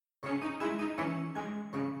Do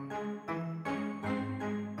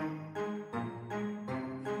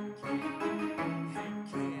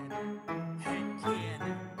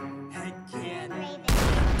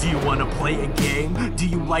you wanna play a game? Do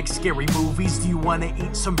you like scary movies? Do you wanna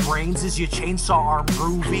eat some brains? Is your chainsaw arm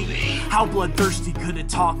groovy? How bloodthirsty could a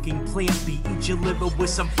talking plant be? Eat your liver with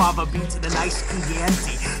some fava beans and a nice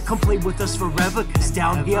Chianti. Come play with us forever, cause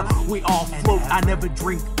down here we all float. I never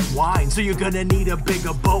drink wine, so you're gonna need a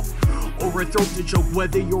bigger boat or a throat to choke.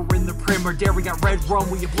 Whether you're in the prim or dairy, got red rum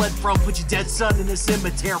where you bled from. Put your dead son in a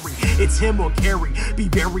cemetery. It's him or Carrie. Be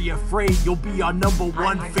very afraid you'll be our number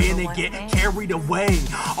one fan and get carried away.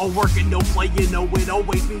 All work and no play, you know it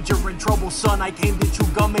always means you're in trouble, son. I came to chew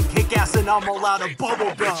gum and kick ass and I'm all out of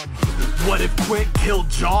bubble gum. What if Quint killed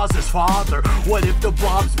Jaws' father? What if the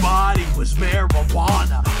Blob's body was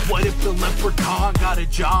marijuana? What if the leprechaun got a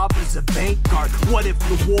job as a bank guard? What if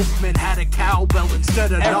the Wolfman had a cowbell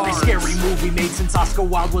instead of every scary movie made since Oscar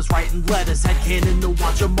Wilde was writing letters had canon to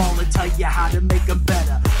watch them all and tell you how to make them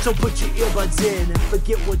better. So put your earbuds in and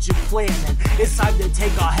forget what you're planning. It's time to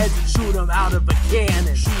take our heads and shoot them out of a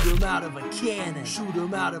cannon. Shoot them out of a cannon. Shoot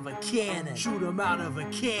them out of a cannon. Shoot them out of a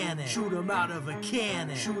cannon. Shoot them out of a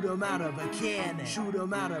cannon. Shoot them out of a cannon. Shoot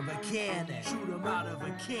them out of a cannon. Shoot them out of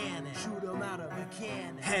a cannon. Shoot them out of a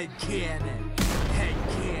cannon. Head cannon. Head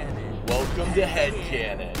cannon. Welcome to Head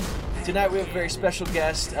Cannon. Tonight we have a very special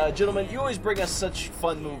guest. Gentlemen, you always bring us such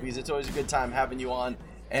fun movies. It's always a good time having you on.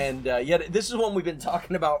 And yet this is one we've been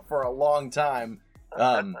talking about for a long time.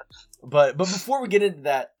 But before we get into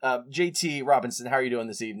that, JT Robinson, how are you doing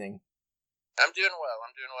this evening? I'm doing well.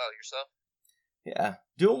 Yourself? Yeah,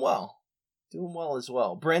 doing well. Doing well as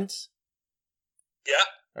well. Brent? Yeah.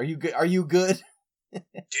 Are you good? Are you good? Dude,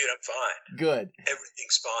 I'm fine. Good.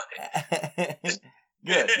 Everything's fine.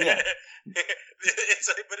 Good, yeah.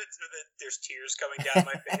 There's tears coming down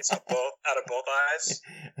my face out of both eyes,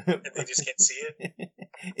 and they just can't see it.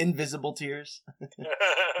 Invisible tears.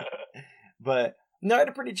 But no, I had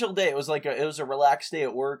a pretty chill day. It was a relaxed day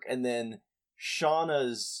at work, and then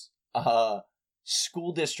Shauna's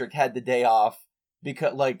school district had the day off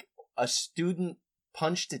because a student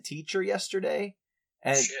punched a teacher yesterday,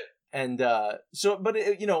 and Shit. But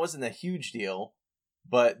it wasn't a huge deal.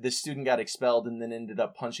 But the student got expelled and then ended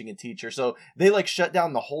up punching a teacher. So they shut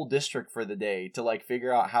down the whole district for the day to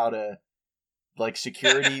figure out how to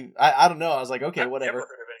security. I don't know. I was like, okay, whatever. I've never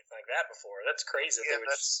heard of anything like that before. That's crazy. Yeah,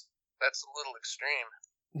 that's a little extreme.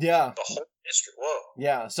 Yeah. The whole district. Whoa.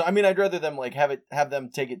 Yeah. So I mean, I'd rather them have them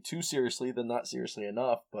take it too seriously than not seriously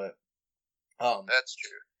enough. But that's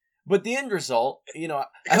true. But the end result, I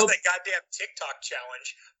because hope that goddamn TikTok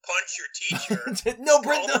challenge, punch your teacher. No,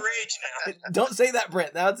 Brent, all no. the rage now. Don't say that,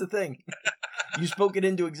 Brent. That's the thing. You spoke it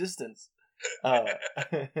into existence.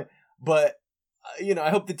 But I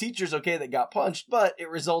hope the teacher's okay that got punched. But it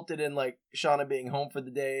resulted in Shauna being home for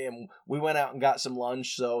the day, and we went out and got some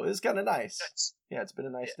lunch. So it was kind of nice. Yeah, it's been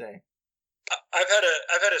a nice day.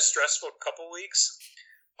 I've had a stressful couple weeks.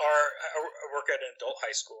 I work at an adult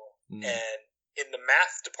high school, and in the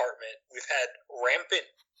math department, we've had rampant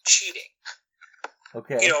cheating.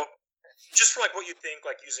 Okay. Just for what you think,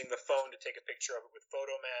 using the phone to take a picture of it with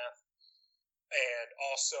Photomath, and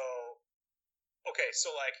also, I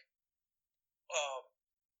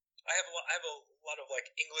have a lot of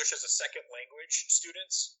English as a second language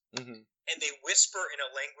students, and they whisper in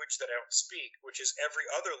a language that I don't speak, which is every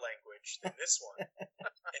other language than this one,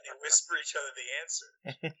 and they whisper each other the answer.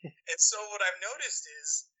 And so what I've noticed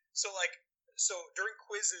is, so during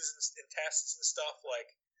quizzes and tests and stuff,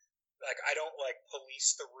 I don't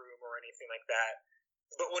police the room or anything like that.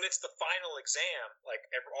 But when it's the final exam,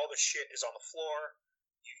 all the shit is on the floor.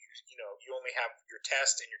 You only have your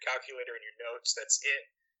test and your calculator and your notes. That's it.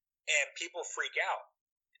 And people freak out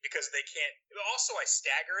because they can't. Also, I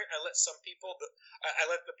stagger it. I let I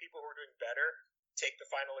let the people who are doing better take the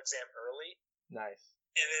final exam early. Nice.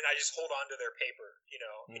 And then I just hold on to their paper,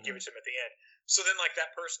 and give it to them at the end. So then,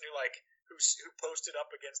 that person who posted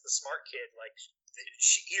up against the smart kid,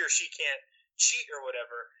 he or she can't cheat or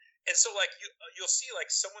whatever. And so, you'll see,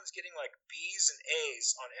 someone's getting, B's and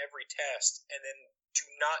A's on every test and then do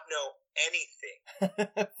not know anything.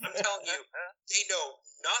 I'm telling you, they know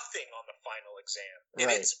nothing on the final exam.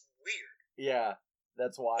 And Right. It's weird. Yeah,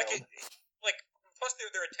 that's wild. Plus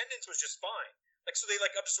their attendance was just fine. So they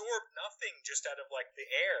absorb nothing just out of the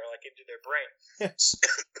air into their brain.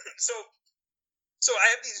 So I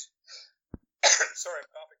have these. Sorry, I'm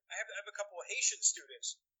coughing. I have a couple of Haitian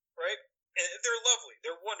students, right? And they're lovely.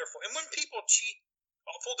 They're wonderful. And when people cheat,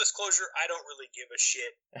 full disclosure, I don't really give a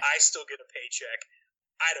shit. I still get a paycheck.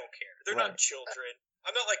 I don't care. They're Right. not children.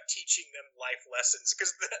 I'm not like teaching them life lessons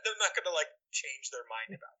because they're not going to like change their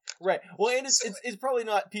mind about it. Right. Well, and it's probably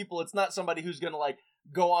not people. It's not somebody who's going to like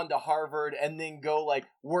go on to Harvard and then go like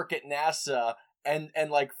work at NASA and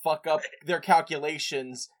like fuck up their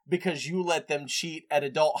calculations because you let them cheat at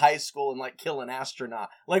adult high school and like kill an astronaut.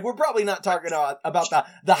 Like, we're probably not talking about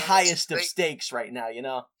the highest of stakes right now, you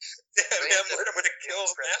know? Yeah, I'm going to kill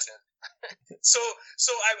an astronaut. So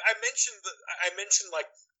I mentioned like,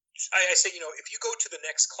 I say, you know, if you go to the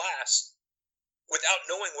next class without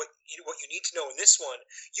knowing what you need to know in this one,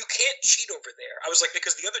 you can't cheat over there. I was like,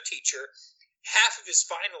 because the other teacher, half of his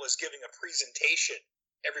final is giving a presentation.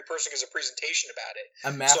 Every person gives a presentation about it.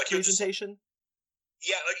 A math presentation?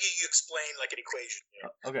 Yeah, like you explain like an equation. You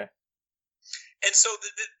know? Okay. And so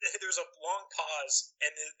there's a long pause,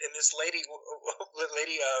 and this lady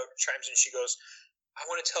chimes in. She goes, "I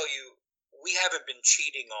want to tell you, we haven't been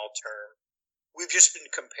cheating all term. We've just been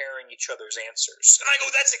comparing each other's answers." And I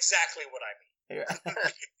go, "That's exactly what I mean." Yeah.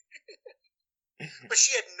 But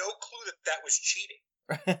she had no clue that was cheating.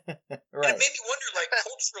 Right. And it made me wonder, like,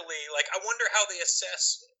 culturally, like, I wonder how they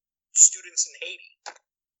assess students in Haiti.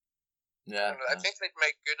 Yeah. I think they'd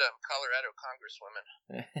make good Colorado congresswomen.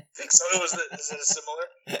 Think so? Is it similar?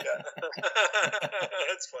 Yeah.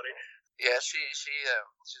 That's funny. Yeah, she's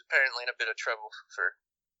apparently in a bit of trouble for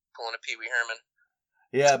pulling a Pee Wee Herman.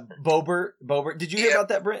 Yeah, Boebert. Did you hear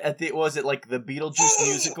about that, Brent? Was it like the Beetlejuice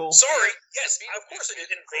musical? Sorry. Yes, of course I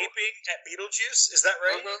did. In vaping at Beetlejuice. Is that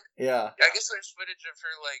right? Mm-hmm. Yeah. I guess there's footage of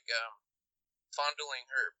her like fondling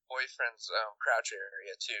her boyfriend's crotch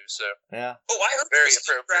area too. So yeah. Oh, I heard very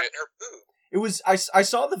appropriate. Her boob. It was. I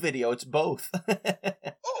saw the video. It's both. Oh,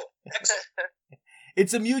 excellent.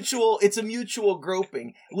 It's a mutual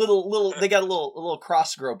groping. Little. They got a little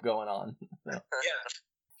cross grope going on. Yeah.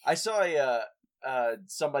 I saw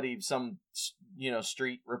some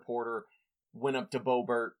street reporter went up to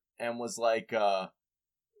Boebert and was like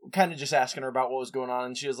kind of just asking her about what was going on,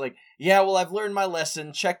 and she was like, yeah, well, I've learned my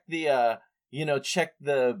lesson. Check the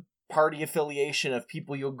party affiliation of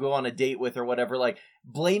people you'll go on a date with or whatever, like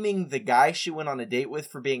blaming the guy she went on a date with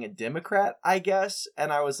for being a Democrat, I guess.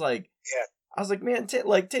 And I was like, yeah. I was like, man,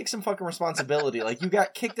 take some fucking responsibility. Like, you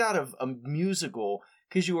got kicked out of a musical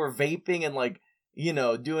because you were vaping and like, you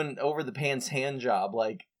know, doing over the pants hand job,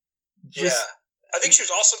 like, just. Yeah, I think she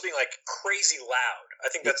was also being like crazy loud. I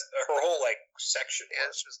think that's her whole like section.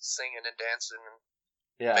 Yeah, she was singing and dancing and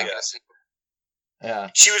making a scene. Yeah.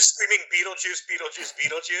 She was screaming Beetlejuice, Beetlejuice,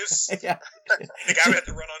 Beetlejuice. Yeah. The guy had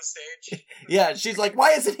to run on stage. Yeah, she's like,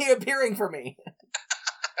 why isn't he appearing for me?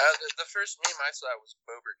 The first meme I saw was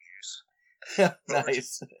Boebert juice.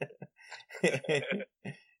 Nice.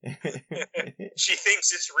 She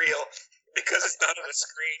thinks it's real because it's not on the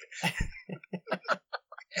screen.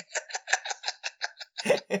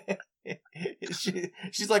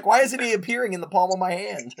 She's like, why isn't he appearing in the palm of my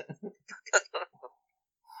hand?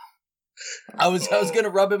 I was gonna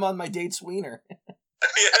rub him on my date's wiener. Yeah,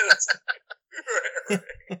 that's right. Hey,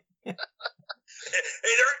 you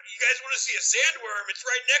guys want to see a sandworm? It's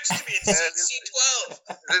right next to me. It's C12.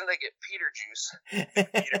 Then they get Peter juice.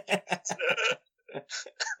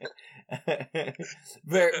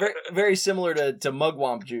 very, very, very similar to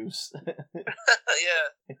mugwump juice.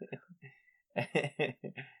 Yeah.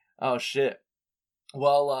 Oh shit.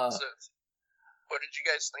 Well, so, what did you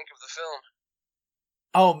guys think of the film?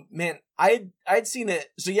 Oh man, I'd seen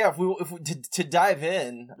it. So yeah, if we to dive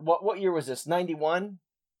in, what year was this? 91.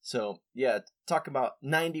 So yeah, talk about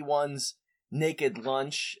 91's Naked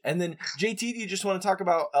Lunch, and then JT, do you just want to talk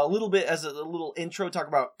about a little bit as a little intro? Talk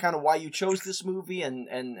about kind of why you chose this movie and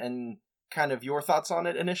kind of your thoughts on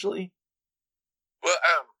it initially. Well,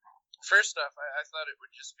 first off, I thought it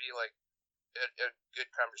would just be like a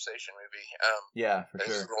good conversation movie. Yeah, for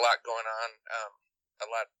there's sure. a lot going on.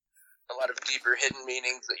 A lot of deeper hidden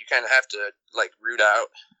meanings that you kind of have to like root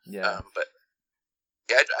out. Yeah. But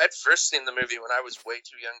yeah, I'd first seen the movie when I was way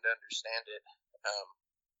too young to understand it.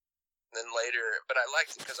 Then later, but I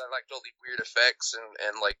liked it because I liked all the weird effects and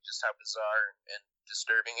like just how bizarre and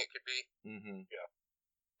disturbing it could be. Mm-hmm. Yeah.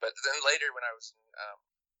 But then later, when I was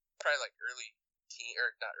probably like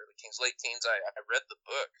late teens, I read the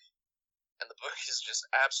book, and the book is just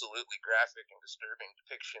absolutely graphic and disturbing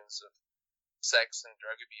depictions of sex and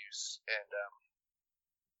drug abuse, and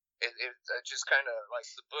it just kind of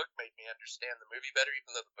like the book made me understand the movie better,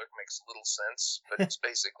 even though the book makes little sense. But it's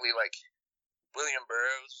basically like William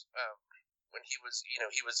Burroughs, when he was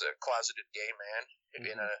a closeted gay man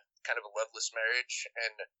in a kind of a loveless marriage,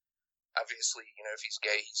 and obviously, if he's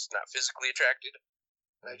gay, he's not physically attracted.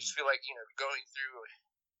 And I just feel like, going through,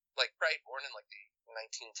 like, probably born in like the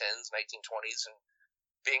 1910s, 1920s, and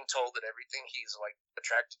being told that everything he's like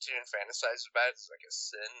attracted to and fantasizes about is like a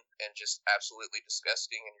sin and just absolutely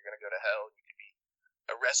disgusting, and you're gonna go to hell and you could be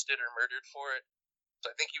arrested or murdered for it. So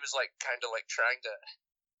I think he was like kind of like trying to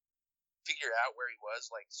figure out where he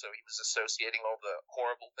was, like, so he was associating all the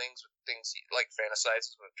horrible things with things he like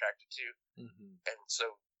fantasizes or attracted to, and so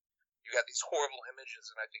you got these horrible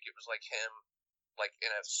images, and I think it was like him, like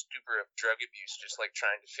in a stupor of drug abuse, just like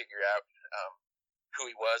trying to figure out who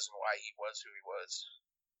he was and why he was who he was.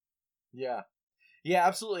 Yeah,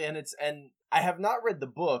 absolutely. And I have not read the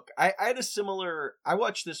book. I had a similar. I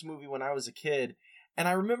watched this movie when I was a kid, and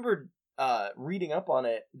I remembered reading up on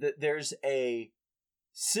it that there's a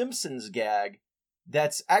Simpsons gag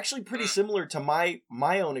that's actually pretty similar to my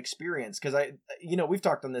own experience, because we've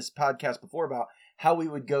talked on this podcast before about how we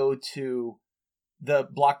would go to the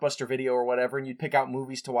Blockbuster Video or whatever, and you'd pick out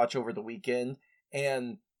movies to watch over the weekend.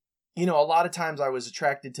 And a lot of times I was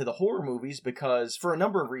attracted to the horror movies because, for a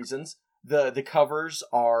number of reasons, the covers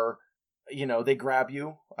are, they grab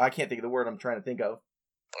you. I can't think of the word I'm trying to think of.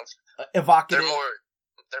 Evocative.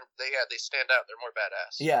 They stand out. They're more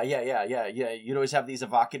badass. Yeah. You'd always have these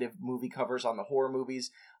evocative movie covers on the horror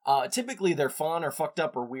movies. Typically, they're fun or fucked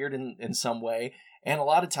up or weird in some way. And a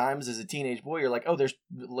lot of times, as a teenage boy, you're like, oh, there's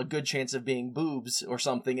a good chance of being boobs or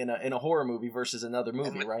something in a horror movie versus another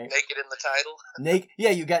movie, right? Naked in the title.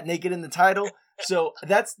 Yeah, you got naked in the title. So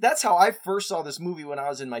that's how I first saw this movie when I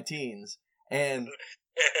was in my teens. And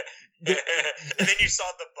and then you saw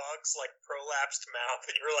the bug's like prolapsed mouth,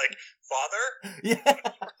 and you were like, "Father?"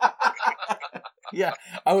 Yeah.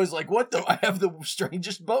 I was like, "What the? I have the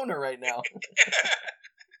strangest boner right now."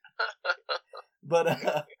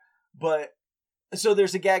 But so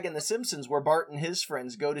there's a gag in The Simpsons where Bart and his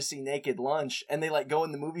friends go to see Naked Lunch, and they like go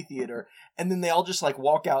in the movie theater, and then they all just like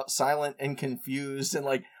walk out silent and confused, and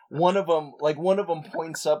like one of them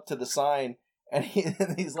points up to the sign, and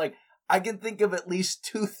he's like, I can think of at least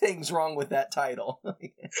 2 things wrong with that title.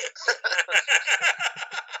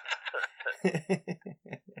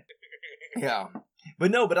 Yeah,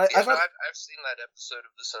 but I've seen that episode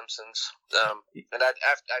of The Simpsons, and I'd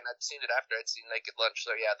seen it after I'd seen Naked Lunch.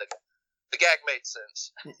 So yeah, the gag made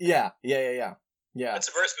sense. Yeah. That's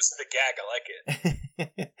a very specific gag. I like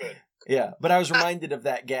it. Good. Yeah, but I was reminded of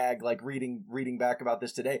that gag, like reading back about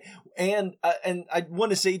this today, and I want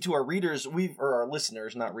to say to our readers, or our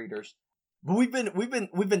listeners, not readers, but we've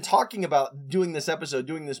been talking about doing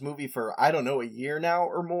this movie for, I don't know, a year now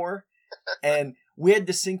or more, and we had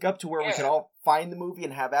to sync up to where we could all find the movie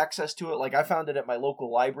and have access to it. Like, I found it at my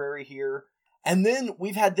local library here, and then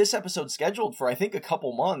we've had this episode scheduled for I think a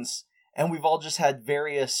couple months, and we've all just had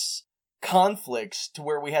various conflicts to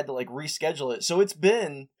where we had to like reschedule it. So it's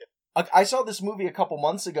been. I saw this movie a couple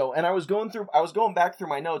months ago, and I was going back through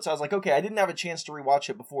my notes. I was like, okay, I didn't have a chance to rewatch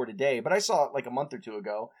it before today, but I saw it like a month or 2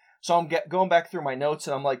 ago. So I'm going back through my notes,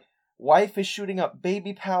 and I'm like, wife is shooting up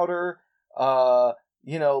baby powder, like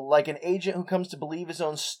an agent who comes to believe his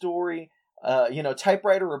own story,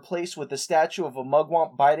 typewriter replaced with a statue of a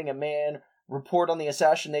mugwump biting a man, report on the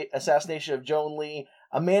assassination of Joan Lee,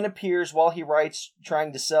 a man appears while he writes,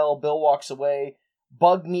 trying to sell, Bill walks away,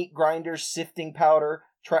 bug meat grinders sifting powder.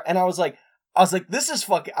 And I was like, this is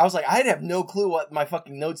fucking. I was like, I'd have no clue what my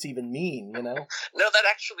fucking notes even mean, No, that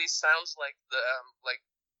actually sounds like the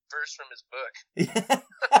verse from his book.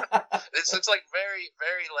 it's like very,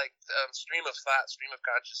 very like stream of thought, stream of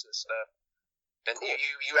consciousness stuff, and cool.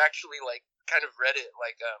 you actually like kind of read it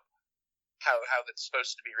like how that's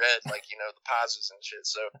supposed to be read, like the pauses and shit.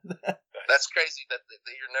 So that's crazy that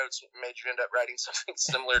your notes made you end up writing something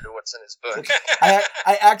similar to what's in his book.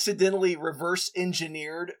 I accidentally reverse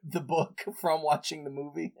engineered the book from watching the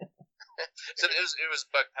movie. So it was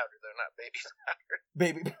bug powder though, not baby powder.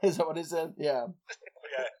 Baby, is that what it said? Yeah.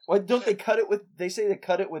 Why don't they cut it with? They say to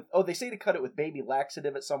cut it with. Oh, they say to cut it with baby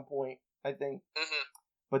laxative at some point, I think. Mm-hmm.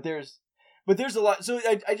 But there's a lot. So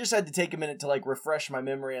I just had to take a minute to like refresh my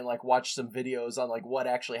memory and like watch some videos on like what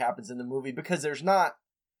actually happens in the movie, because there's not.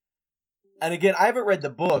 And again, I haven't read the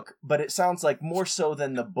book, but it sounds like more so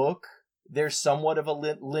than the book, there's somewhat of a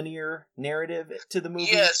linear narrative to the movie.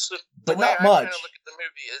 Yes, but not much. The way I kind of look at the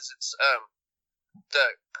movie is it's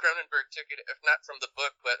the Cronenberg took it, if not from the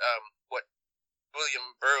book, but what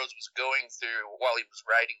William Burroughs was going through while he was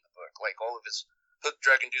writing the book, like all of his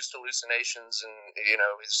drug-induced hallucinations and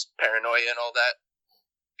his paranoia and all that.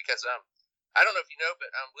 Because I don't know if you know, but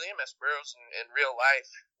William S. Burroughs in real life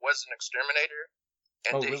was an exterminator.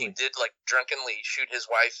 And really? He did like drunkenly shoot his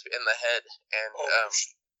wife in the head, and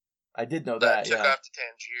I did know that. Took off to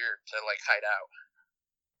Tangier to like hide out.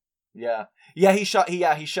 Yeah.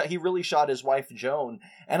 He really shot his wife Joan,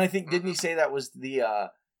 and I think didn't he say that was the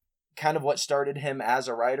kind of what started him as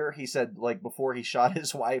a writer. He said, like, before he shot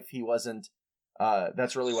his wife, he wasn't.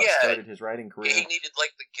 That's really what started his writing career. He needed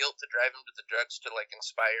like the guilt to drive him to the drugs to like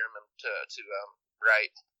inspire him to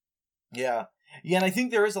write. Yeah, and I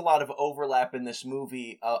think there is a lot of overlap in this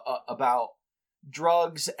movie about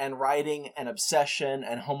drugs and writing and obsession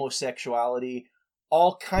and homosexuality,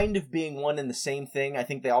 all kind of being one and the same thing. I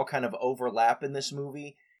think they all kind of overlap in this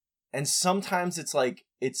movie, and sometimes it's like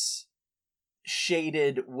it's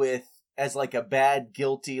shaded with as like a bad,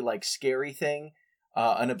 guilty, like scary thing,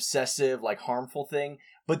 an obsessive, like harmful thing,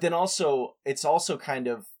 but then also it's also kind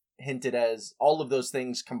of hinted as all of those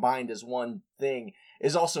things combined as one thing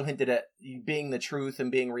is also hinted at being the truth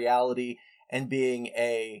and being reality and being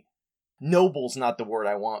a noble's not the word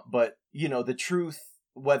I want, but you know, the truth,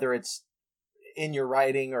 whether it's in your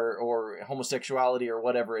writing or homosexuality or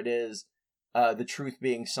whatever it is, the truth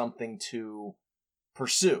being something to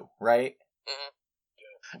pursue, right?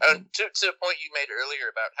 Mm-hmm. To a point you made earlier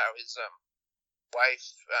about how his wife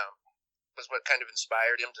was what kind of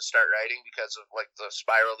inspired him to start writing because of like the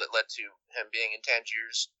spiral that led to him being in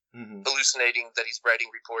Tangiers, hallucinating that he's writing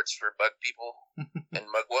reports for bug people and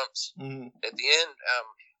mugwumps. At the end,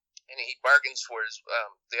 and he bargains for his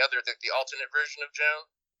the alternate version of Joan.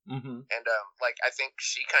 And like I think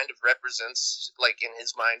she kind of represents like in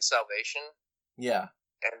his mind salvation. Yeah.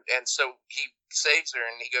 And so he saves her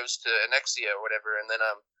and he goes to Annexia or whatever, and then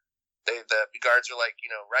the guards are like, you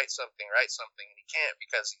know, write something, and he can't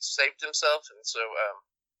because he saved himself, and so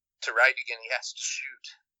to write again he has to shoot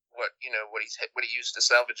what he used to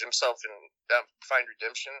salvage himself and find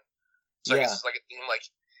redemption. So I guess it's like a theme, like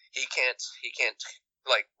he can't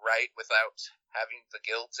like write without having the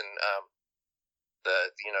guilt and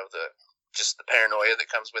the just the paranoia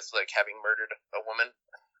that comes with like having murdered a woman.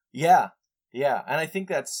 Yeah, and I think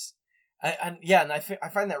that's, I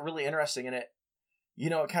find that really interesting, and it, you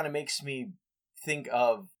know, it kind of makes me think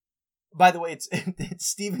of. By the way, it's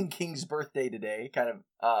Stephen King's birthday today, kind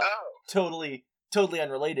of totally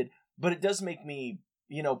unrelated, but it does make me,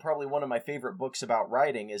 you know, probably one of my favorite books about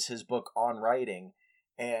writing is his book On Writing,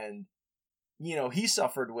 and you know, he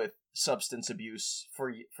suffered with substance abuse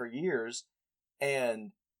for years,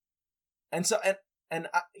 and so I,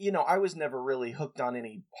 you know, I was never really hooked on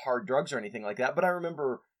any hard drugs or anything like that, but I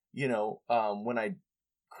remember, you know, when I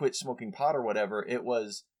quit smoking pot or whatever, I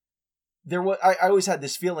always had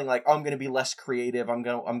this feeling like, oh, I'm going to be less creative.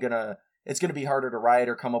 It's going to be harder to write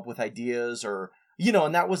or come up with ideas or, you know,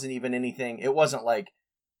 and that wasn't even anything. It wasn't like,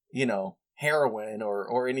 you know, heroin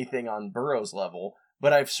or anything on Burroughs level,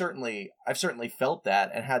 but I've certainly felt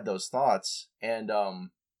that and had those thoughts. And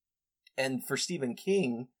for Stephen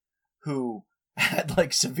King, who had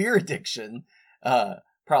like severe addiction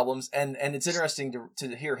problems, and it's interesting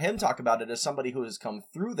to hear him talk about it as somebody who has come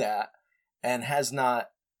through that and has not,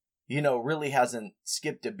 you know, really hasn't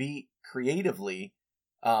skipped a beat creatively.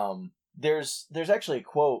 There's actually a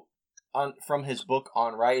quote from his book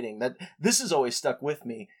On Writing that this has always stuck with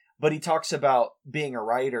me, but he talks about being a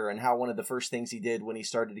writer and how one of the first things he did when he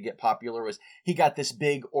started to get popular was he got this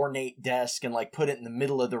big ornate desk and like put it in the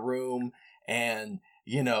middle of the room, and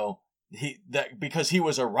you know, because he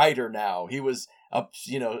was a writer now. He was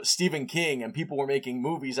you know, Stephen King, and people were making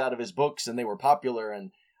movies out of his books and they were popular,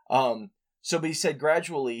 and but he said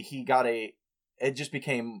gradually he got it just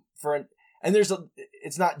became and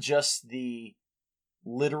it's not just the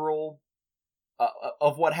literal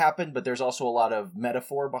of what happened, but there's also a lot of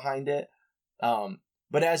metaphor behind it.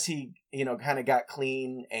 But as he, you know, kind of got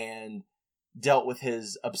clean and dealt with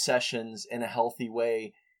his obsessions in a healthy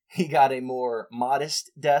way, he got a more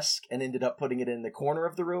modest desk and ended up putting it in the corner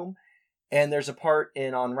of the room. And there's a part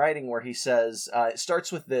in On Writing where he says, it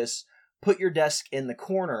starts with this: put your desk in the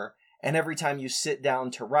corner, and every time you sit down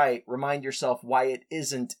to write, remind yourself why it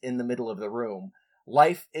isn't in the middle of the room.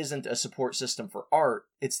 Life isn't a support system for art,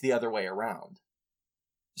 it's the other way around.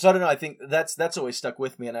 So I don't know, I think that's always stuck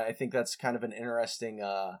with me, and I think that's kind of an interesting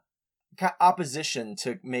opposition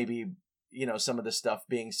to maybe, you know, some of the stuff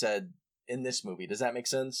being said in this movie. Does that make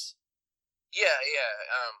sense? Yeah.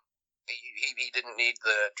 He didn't need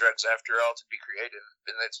the drugs after all to be creative,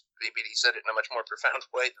 and he said it in a much more profound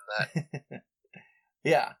way than that.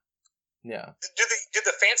 Yeah. Did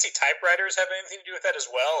the fancy typewriters have anything to do with that as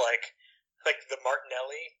well? Like the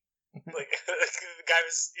Martinelli, like the guy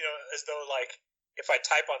was, you know, as though like if I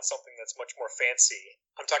type on something that's much more fancy,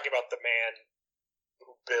 I'm talking about the man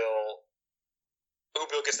who Bill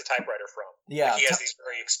gets the typewriter from. Yeah, like he has these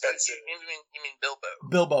very expensive. You mean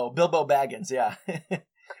Bilbo? Bilbo Baggins, yeah.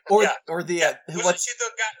 Or the wasn't she the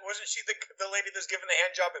guy? Wasn't she the lady that's given the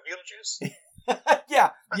hand job at Beetlejuice?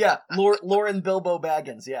 yeah. Lauren Bilbo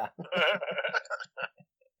Baggins, yeah.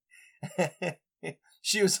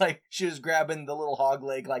 She was grabbing the little hog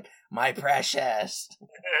leg like, my precious.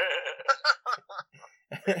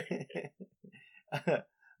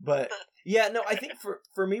 But yeah, no, I think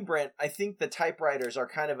for me, Brent, I think the typewriters are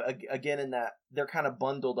kind of, again, in that they're kind of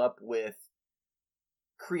bundled up with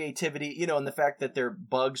creativity, you know, and the fact that they're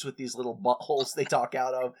bugs with these little buttholes they talk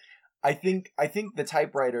out of. I think the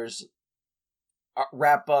typewriters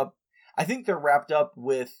wrap up. I think they're wrapped up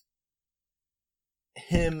with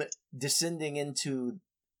him descending into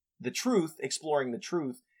the truth, exploring the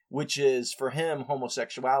truth, which is for him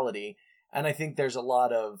homosexuality. And I think there's a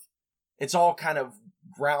lot of, it's all kind of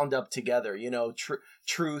ground up together, you know,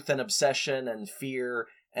 truth and obsession and fear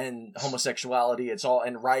and homosexuality. It's all,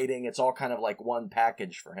 and writing. It's all kind of like one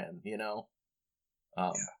package for him, you know.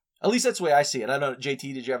 At least that's the way I see it. I don't know,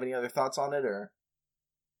 JT, did you have any other thoughts on it, or?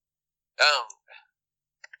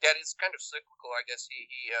 Yeah, it's kind of cyclical. I guess he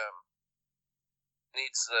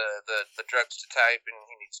needs the drugs to type, and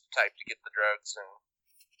he needs to type to get the drugs, and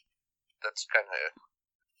that's kind of,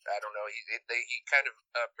 I don't know. He kind of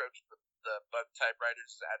approached the bug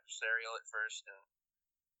typewriters as adversarial at first, and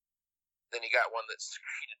then he got one that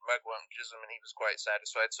secreted mugwumpism, and he was quite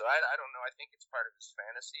satisfied. So I don't know. I think it's part of his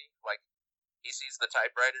fantasy. Like, he sees the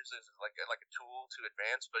typewriters as like a tool to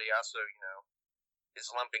advance, but he also, you know,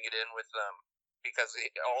 is lumping it in with because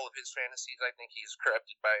all of his fantasies, I think he's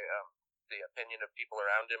corrupted by the opinion of people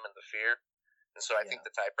around him and the fear, and so I think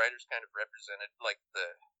the typewriters kind of represented like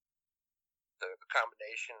the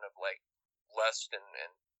combination of like lust and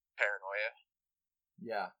paranoia.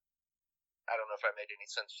 Yeah, I don't know if I made any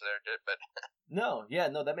sense there, but no,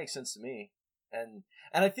 that makes sense to me, and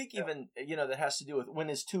I think even, you know, that has to do with when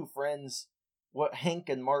his two friends, Hank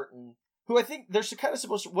and Martin, who I think they're kind of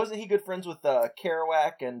supposed to, wasn't he good friends with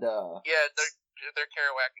Kerouac and yeah, they're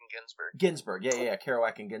Kerouac and Ginsberg, yeah,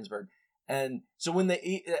 Kerouac and Ginsberg. And so when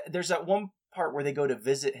there's that one part where they go to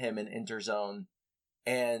visit him in Interzone,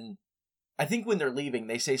 and I think when they're leaving,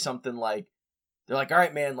 they say something like, they're like, all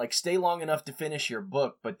right, man, like, stay long enough to finish your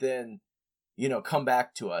book, but then, you know, come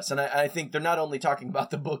back to us. And I think they're not only talking about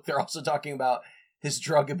the book, they're also talking about his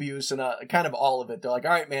drug abuse and kind of all of it. They're like,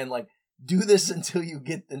 all right, man, like, do this until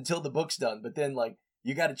the book's done, but then, like,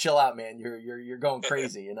 you got to chill out, man. You're going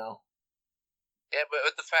crazy, you know? Yeah, but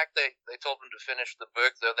with the fact they told him to finish the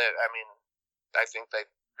book, though, I think they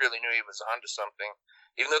really knew he was onto something.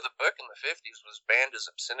 Even though the book in the 50s was banned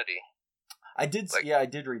as obscenity. I did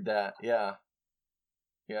read that. Yeah.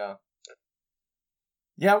 I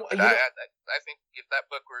think if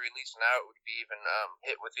that book were released now, it would be even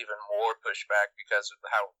hit with even more pushback because of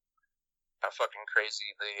how fucking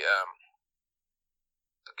crazy the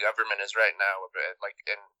government is right now, like,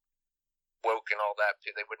 and woke and all that too.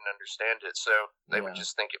 They wouldn't understand it, so they would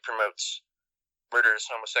just think it promotes murderous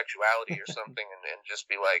homosexuality or something, and just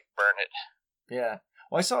be like, burn it. Yeah.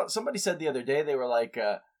 Well, I saw somebody said the other day, they were like,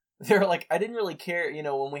 I didn't really care, you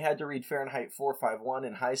know, when we had to read Fahrenheit 451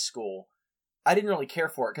 in high school, I didn't really care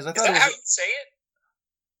for it because I thought is that how you say it?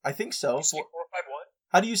 I think so. You say 451?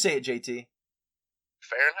 How do you say it, JT?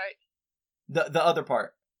 Fahrenheit? The other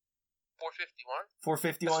part. 451?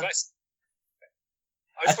 451? I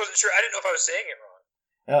just wasn't sure. I didn't know if I was saying it wrong.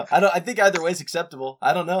 Yeah, I think either way is acceptable.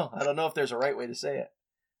 I don't know if there's a right way to say it.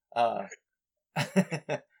 But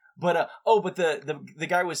the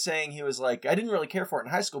guy was saying, he was like, I didn't really care for it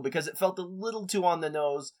in high school because it felt a little too on the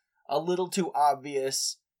nose, a little too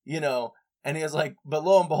obvious, you know. And he was like, but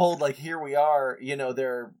lo and behold, like, here we are, you know,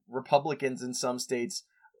 there are Republicans in some states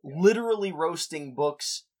literally roasting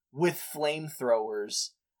books with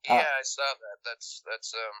flamethrowers. Yeah, I saw that. That's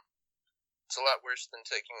it's a lot worse than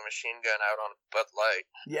taking a machine gun out on Bud Light.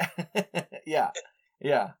 Yeah.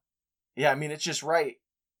 I mean, it's just right.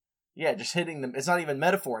 Yeah, just hitting them. It's not even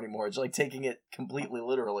metaphor anymore. It's like taking it completely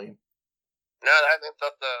literally. No, I think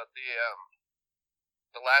that the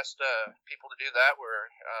last people to do that were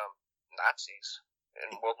Nazis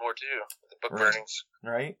in World War II. The book burnings.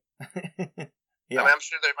 Right. Yeah. I mean, I'm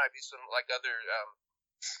sure there might be some like other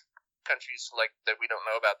countries like that we don't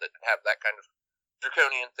know about that have that kind of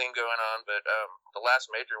draconian thing going on, but the last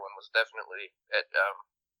major one was definitely at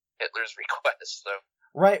Hitler's request. So.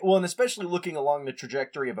 Right. Well, and especially looking along the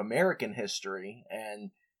trajectory of American history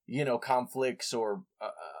and, you know, conflicts or,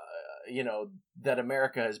 you know, that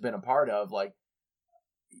America has been a part of, like,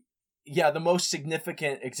 yeah, the most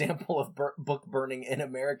significant example of book burning in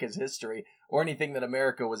America's history or anything that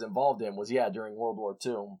America was involved in was, during World War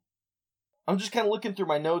II. I'm just kind of looking through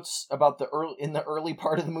my notes about the early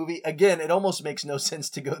part of the movie. Again, it almost makes no sense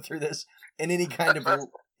to go through this in any kind of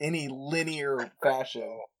any linear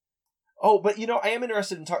fashion. Oh, but you know, I am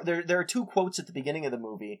interested in there are two quotes at the beginning of the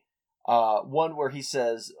movie. one where he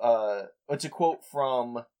says, it's a quote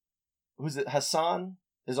from, who's it, Hassan,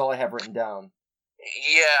 is all I have written down.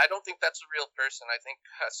 Yeah, I don't think that's a real person. I think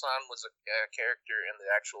Hassan was a character in the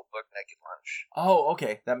actual book Naked Lunch. Oh,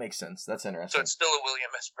 okay. That makes sense. That's interesting. So it's still a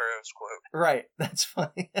William S. Burroughs quote. Right. That's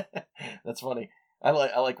funny. That's funny. I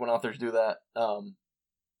like when authors do that.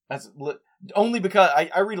 Only because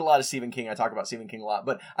I read a lot of Stephen King. I talk about Stephen King a lot,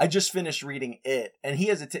 but I just finished reading It, and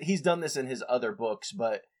he's done this in his other books,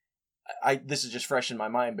 but this is just fresh in my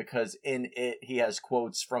mind because in It he has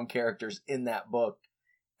quotes from characters in that book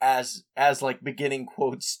as like beginning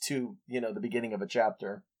quotes to, the beginning of a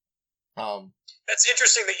chapter. That's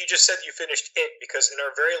interesting that you just said you finished It, because in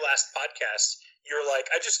our very last podcast you were like,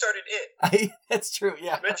 I just started It. That's true.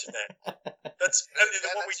 Yeah, you mentioned that. That's the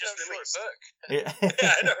one we just released. Book. Yeah,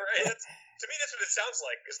 I know, right? To me, that's what it sounds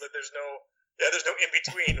like, because there's no in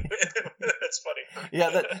between. That's funny. Yeah,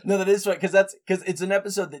 that is funny, because it's an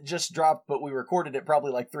episode that just dropped, but we recorded it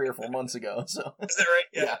probably like 3 or 4 months ago. So is that right?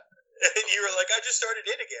 Yeah. And you were like, I just started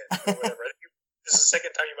It again, or whatever. This is the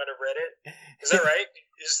second time you might have read it. Is that right?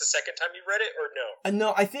 Is this the second time you've read it, or no?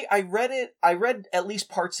 No, I think I read it. I read at least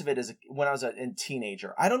parts of it when I was a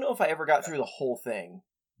teenager. I don't know if I ever got through the whole thing,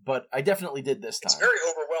 but I definitely did this time. It's very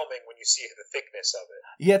overwhelming when you see the thickness of it.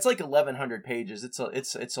 Yeah, it's like 1,100 pages. It's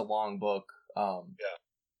a long book. Yeah.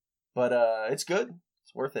 But it's good.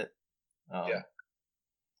 It's worth it. Yeah.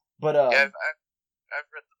 But yeah, I've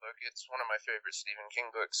read the book. It's one of my favorite Stephen King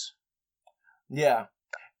books. Yeah.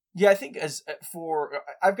 Yeah, I think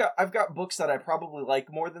I've got books that I probably like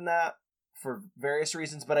more than that for various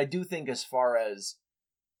reasons, but I do think as far as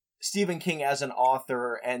Stephen King as an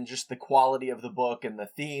author and just the quality of the book and the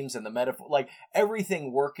themes and the metaphor, like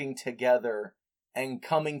everything working together and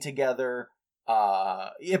coming together,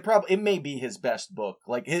 it may be his best book.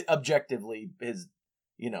 Like objectively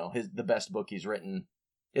the best book he's written.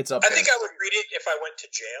 It's up there. I think I would read it if I went to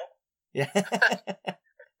jail. Yeah.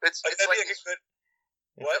 It's like a good.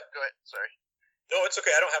 What? Go ahead. Sorry. No, it's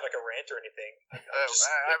okay. I don't have like a rant or anything. I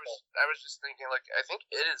was just thinking, like, I think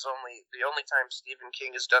it is the only time Stephen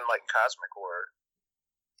King has done like cosmic horror.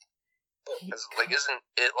 Because isn't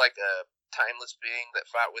it like a timeless being that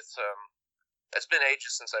fought with It's been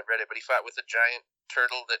ages since I've read it, but he fought with a giant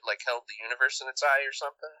turtle that like held the universe in its eye or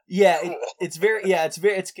something. Yeah, it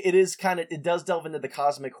does delve into the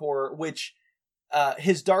cosmic horror, which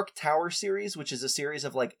his Dark Tower series, which is a series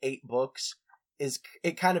of like 8 books.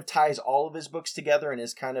 It kind of ties all of his books together and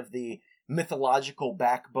is kind of the mythological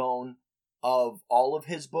backbone of all of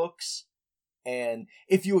his books. And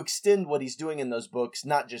if you extend what he's doing in those books,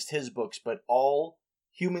 not just his books, but all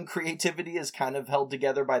human creativity is kind of held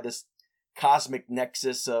together by this cosmic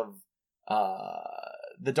nexus of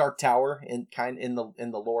the Dark Tower in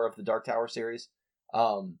the lore of the Dark Tower series.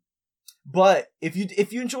 But if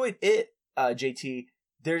you enjoyed it, JT,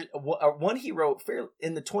 there's one he wrote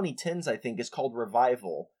in the 2010s, I think, is called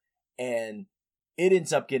Revival, and it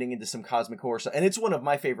ends up getting into some cosmic horror stuff, and it's one of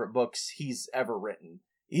my favorite books he's ever written.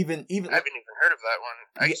 Even I haven't even heard of that one.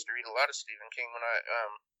 I used to read a lot of Stephen King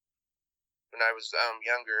when I was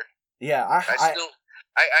younger. Yeah, I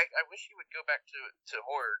wish he would go back to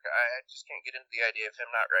horror. I just can't get into the idea of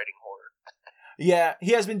him not writing horror. Yeah,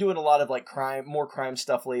 he has been doing a lot of like more crime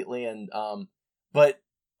stuff lately, and but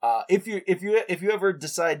if you ever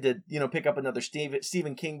decide to pick up another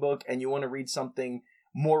Stephen King book and you want to read something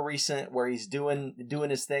more recent where he's doing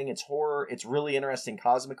his thing, it's horror. It's really interesting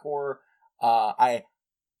cosmic horror. I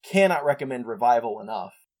cannot recommend Revival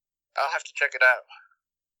enough. I'll have to check it out.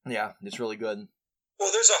 Yeah, it's really good.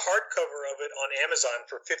 Well, there's a hardcover of it on Amazon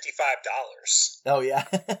for $55. Oh, yeah.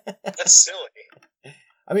 That's silly.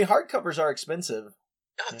 I mean, hardcovers are expensive.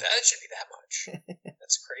 No, that should be that much.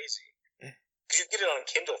 That's crazy. Because you get it on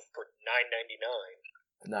Kindle for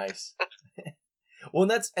 $9.99. Nice. Well,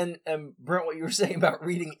 and Brent, what you were saying about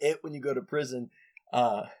reading it when you go to prison,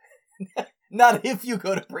 not if you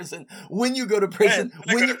go to prison, when you go to prison,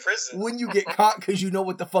 when you get caught because you know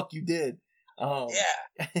what the fuck you did. Yeah.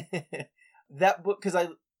 That book, because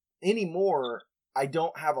anymore, I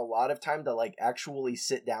don't have a lot of time to like actually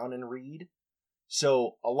sit down and read.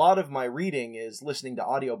 So a lot of my reading is listening to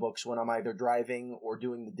audiobooks when I'm either driving or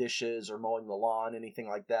doing the dishes or mowing the lawn, anything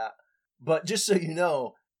like that. But just so you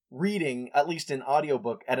know, reading, at least at an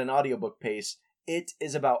audiobook pace, it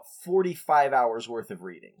is about 45 hours worth of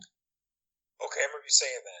reading. Okay, I remember you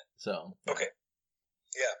saying that. So. Okay.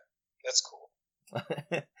 Yeah, that's cool.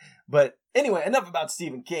 But anyway, enough about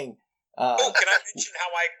Stephen King. Can I mention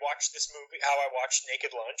how I watched this movie, how I watched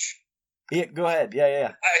Naked Lunch? Yeah, go ahead.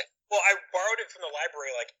 Yeah. I borrowed it from the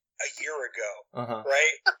library like a year ago, uh-huh.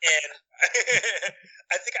 right? And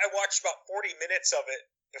I think I watched watched about 40 minutes of it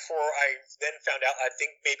before I then found out I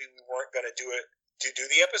think maybe we weren't going to do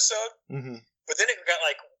the episode. Mm-hmm. But then it got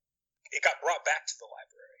brought back to the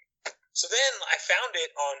library. So then I found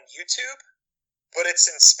it on YouTube, but it's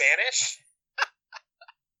in Spanish.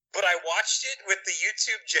 But I watched it with the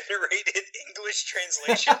YouTube-generated English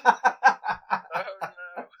translation. Oh, no.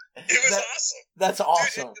 It was awesome. That's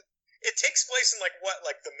awesome. Dude, it takes place in, like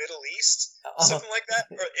the Middle East? Something like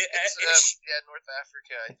that? Or North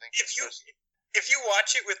Africa, I think. If you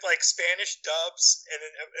watch it with, like, Spanish dubs and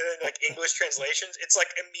then like, English translations, it's,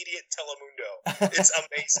 like, immediate Telemundo. It's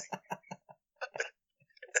amazing.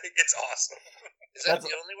 It's awesome. Is that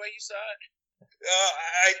the only way you saw it?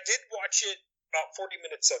 I did watch it, about 40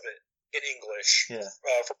 minutes of it in English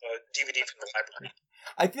from a DVD from the library.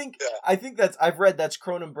 I think I've read that's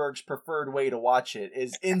Cronenberg's preferred way to watch it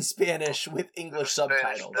is in Spanish with English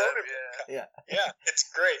subtitles. Yeah, it's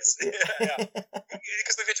great. Yeah.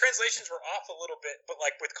 Because the translations were off a little bit, but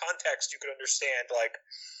like with context, you could understand. Like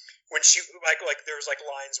when she like there was like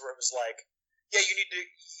lines where it was like, yeah, you need to.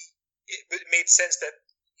 It made sense that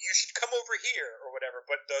you should come over here or whatever,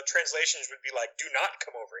 but the translations would be like, do not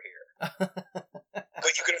come over here.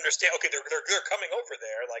 But you could understand, okay, they're coming over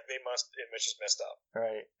there, like it just messed up.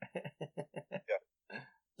 Right. Yeah.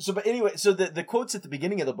 So, but anyway, so the quotes at the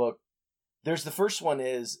beginning of the book, there's the first one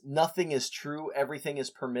is, nothing is true, everything is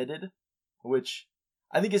permitted, which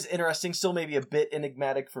I think is interesting, still maybe a bit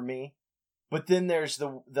enigmatic for me. But then there's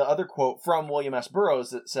the other quote from William S. Burroughs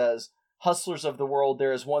that says, hustlers of the world,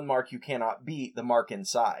 there is one mark you cannot beat, the mark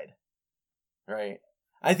inside. Right?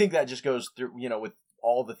 I think that just goes through, with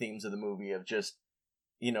all the themes of the movie of just,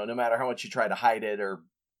 no matter how much you try to hide it or,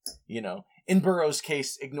 in Burroughs'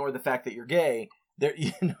 case, ignore the fact that you're gay, there,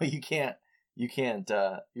 you can't,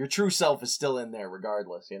 your true self is still in there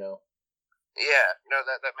regardless, Yeah, no,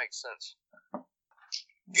 that makes sense.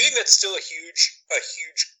 Do you think that's still a huge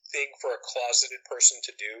thing for a closeted person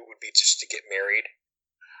to do, would be just to get married?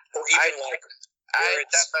 Or even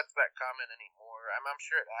that's that common anymore. I'm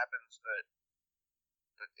sure it happens, but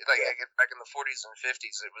like I guess back in the 40s and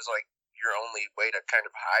 50s, it was like your only way to kind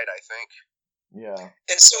of hide, I think. Yeah.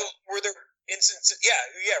 And so were there instances? Yeah,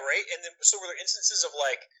 right. And then so were there instances of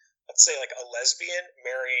like, let's say like a lesbian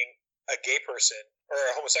marrying a gay person or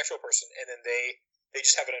a homosexual person, and then they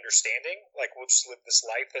just have an understanding, like we'll just live this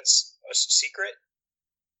life that's a secret.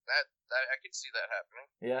 That I could see that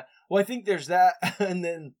happening. Yeah. Well, I think there's that, and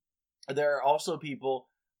then there are also people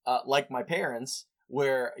like my parents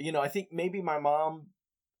where, I think maybe my mom,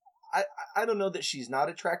 I don't know that she's not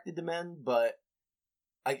attracted to men, but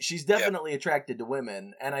she's definitely attracted to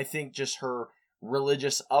women. And I think just her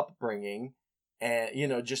religious upbringing and,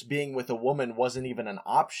 just being with a woman wasn't even an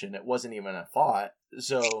option. It wasn't even a thought.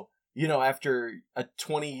 So, after a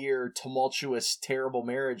 20-year tumultuous, terrible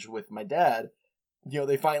marriage with my dad,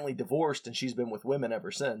 they finally divorced and she's been with women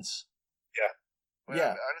ever since. Yeah. Well,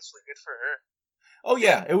 yeah. Honestly, good for her. Oh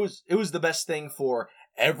yeah, it was the best thing for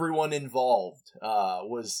everyone involved.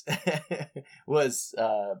 Was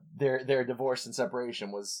their divorce and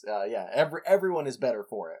separation was everyone is better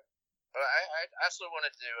for it. Well, I also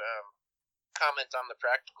wanted to comment on the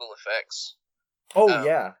practical effects. Oh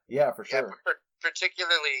yeah, for sure. Yeah,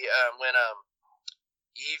 particularly when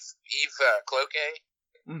Eve Cloquet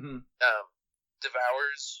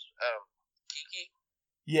devours Kiki.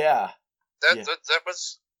 Yeah. That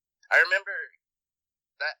was. I remember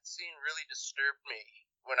that scene really disturbed me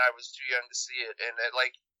when I was too young to see it, and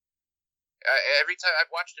every time I've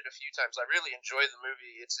watched it a few times, I really enjoy the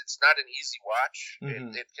movie. It's not an easy watch.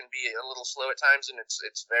 Mm-hmm. It can be a little slow at times, and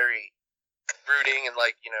it's very brooding, and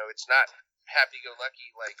it's not happy-go-lucky.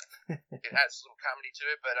 Like it has some comedy to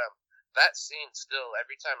it, but that scene still,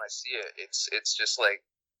 every time I see it, it's just like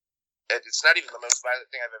it's not even the most violent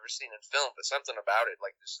thing I've ever seen in film, but something about it,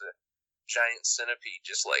 like just a giant centipede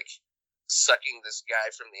just like sucking this guy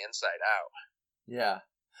from the inside out. Yeah.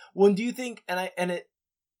 Well, do you think,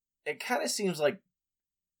 it kind of seems like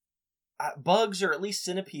bugs, or at least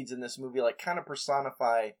centipedes in this movie, like kind of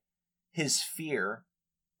personify his fear,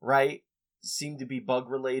 right? Seem to be bug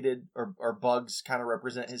related, or bugs kind of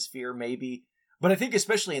represent his fear, maybe. But I think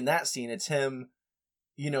especially in that scene, it's him,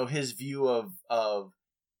 his view of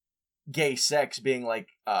gay sex being like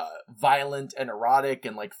violent and erotic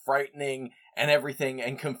and like frightening and everything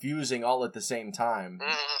and confusing all at the same time.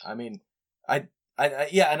 I mean, I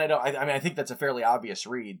think that's a fairly obvious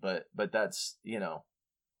read, but that's, it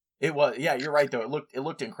was, you're right though. It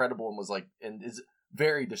looked incredible and was like, and is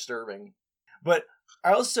very disturbing. But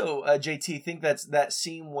I also, JT, think that's that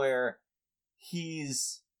scene where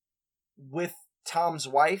he's with Tom's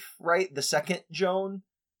wife, right? The second Joan.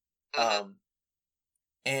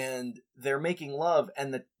 and they're making love,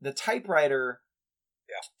 and the typewriter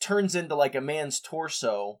turns into like a man's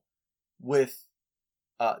torso with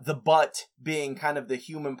the butt being kind of the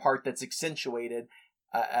human part that's accentuated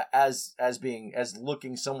as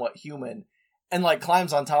looking somewhat human, and like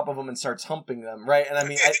climbs on top of them and starts humping them, right? And I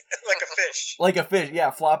mean, like a fish,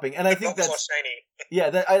 yeah, flopping. And I think that's shiny.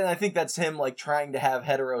 I think that's him like trying to have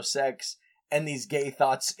hetero sex and these gay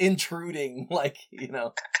thoughts intruding, like, you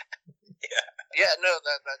know. Yeah, no,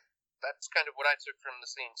 that's kind of what I took from the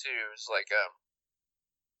scene too. It was like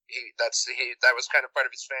that was kind of part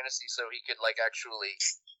of his fantasy, so he could like actually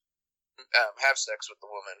have sex with the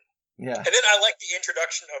woman. Yeah. And then I like the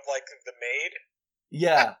introduction of like the maid.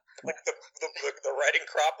 Yeah. Like the riding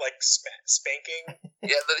crop, like spanking.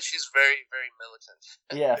 Yeah, she's very, very militant.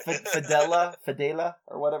 Yeah, Fidela,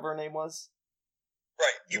 or whatever her name was.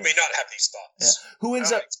 Right. You may not have these thoughts.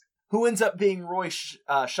 Yeah. Who ends up being Roy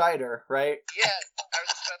Scheider, right? Yeah, I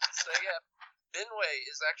was about to say, yeah. Benway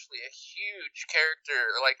is actually a huge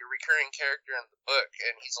character, like a recurring character in the book,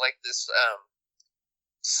 and he's like this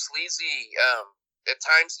sleazy. At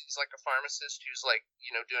times he's like a pharmacist who's like,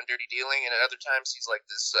 you know, doing dirty dealing, and at other times he's like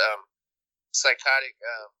this psychotic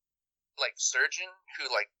like surgeon who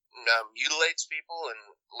like mutilates people, and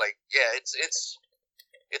like, yeah, it's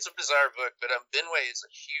a bizarre book, but Benway is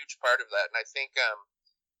a huge part of that, and I think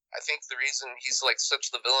the reason he's like such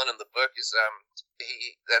the villain in the book is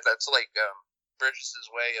that's like Burgess's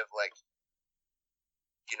way of like,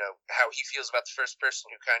 you know, how he feels about the first person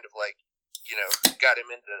who kind of like, you know, got him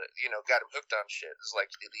hooked on shit, is like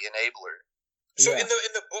the enabler. So in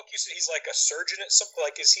the book you said he's like a surgeon at something,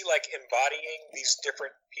 like is he like embodying these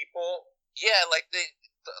different people? Yeah, like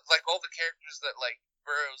like all the characters that like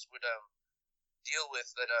Burroughs would deal with,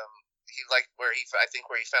 that he liked, where he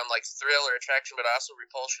found like thrill or attraction, but also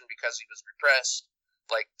repulsion because he was repressed.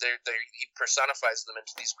 Like he personifies them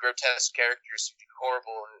into these grotesque characters who do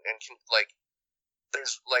horrible and can, like,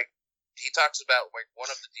 there's like, he talks about like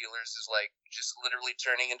one of the dealers is like just literally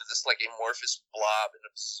turning into this like amorphous blob and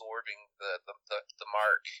absorbing the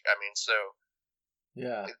mark. I mean, so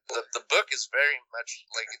yeah, the book is very much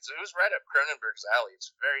like it was right up Cronenberg's alley.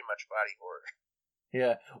 It's very much body horror.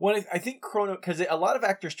 Yeah, well, I think because a lot of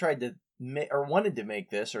actors tried to or wanted to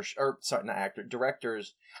make this, or sorry, not actors,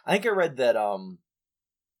 directors. I think I read that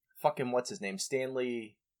fucking what's his name,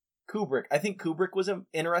 Stanley Kubrick. I think Kubrick was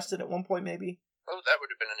interested at one point, maybe. Oh, that would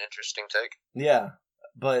have been an interesting take. Yeah,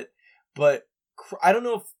 but I don't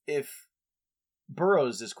know if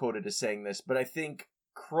Burroughs is quoted as saying this, but I think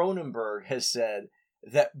Cronenberg has said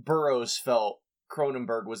that Burroughs felt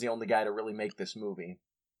Cronenberg was the only guy to really make this movie.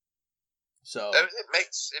 So it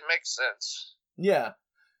makes sense. Yeah,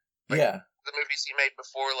 like, yeah. The movies he made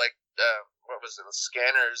before, like what was it, the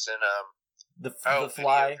Scanners and the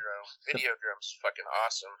Fly. Videodrome's fucking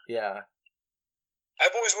awesome. Yeah.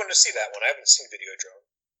 I've always wanted to see that one. I haven't seen Videodrome.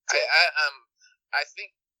 I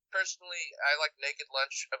think personally I like Naked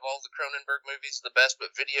Lunch of all the Cronenberg movies the best,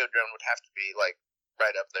 but Videodrome would have to be like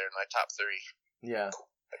right up there in my top 3. Yeah.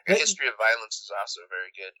 Like, History of Violence is also very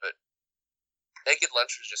good, but Naked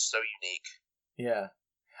Lunch was just so unique. Yeah.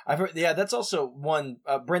 I've heard, yeah, that's also one,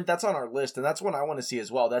 Brent, that's on our list, and that's one I want to see as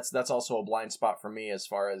well. That's also a blind spot for me, as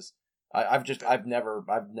far as I've never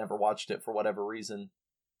watched it for whatever reason.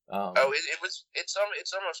 It's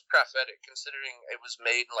almost prophetic, considering it was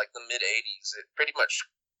made in like the mid '80s. It pretty much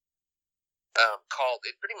called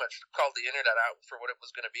the internet out for what it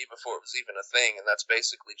was going to be before it was even a thing, and that's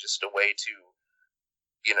basically just a way to,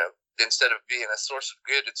 you know, instead of being a source of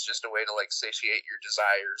good, it's just a way to like satiate your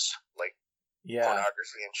desires, like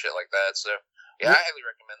pornography and shit like that. So yeah, I highly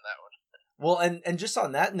recommend that one. Well, and just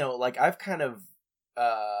on that note, like I've kind of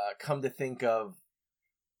come to think of,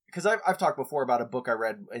 because I've talked before about a book I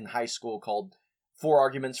read in high school called 4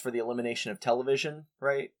 Arguments for the Elimination of Television,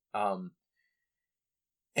 right? And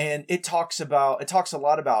it talks a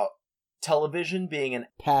lot about television being a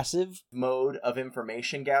passive mode of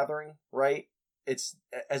information gathering, right? It's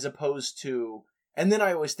as opposed to, and then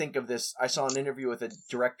I always think of this, I saw an interview with a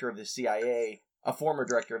director of the CIA, a former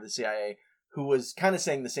director of the CIA, who was kind of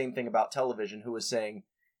saying the same thing about television, who was saying,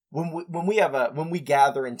 when we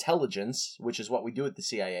gather intelligence, which is what we do at the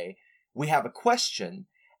CIA, we have a question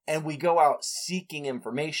and we go out seeking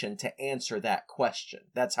information to answer that question.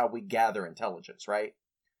 That's how we gather intelligence, right?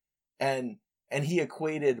 And he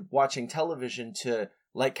equated watching television to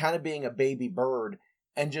like kind of being a baby bird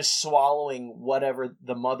and just swallowing whatever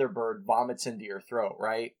the mother bird vomits into your throat,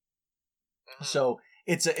 right? Mm-hmm. So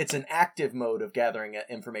it's an active mode of gathering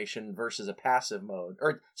information versus a passive mode.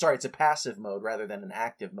 It's a passive mode rather than an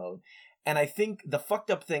active mode. And I think the fucked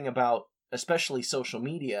up thing about especially social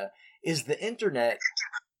media is the internet's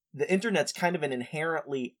kind of an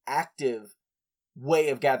inherently active way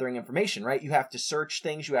of gathering information, right? You have to search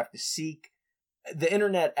things, you have to seek. The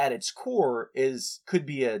internet at its core could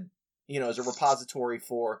be as a repository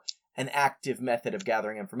for an active method of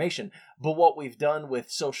gathering information. But what we've done with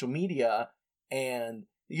social media and,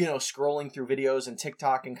 scrolling through videos and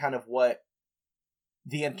TikTok and kind of what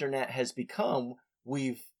the internet has become,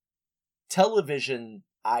 we've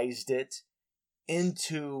televisionized it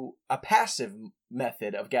into a passive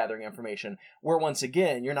method of gathering information, where once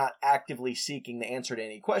again, you're not actively seeking the answer to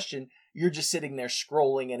any question. You're just sitting there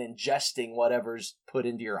scrolling and ingesting whatever's put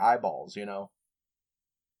into your eyeballs, Yeah, no,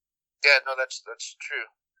 that's true.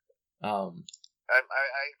 I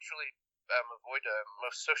actually avoid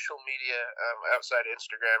most social media outside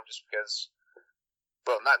Instagram just because,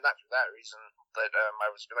 well, not for that reason that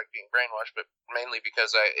I was being brainwashed, but mainly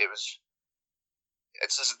because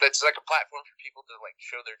it's like a platform for people to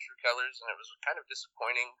show their true colors, and it was kind of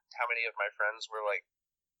disappointing how many of my friends were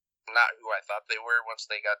not who I thought they were once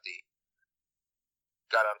they got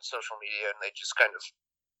on social media, and they just kind of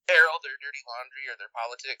air all their dirty laundry or their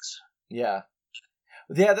politics. Yeah,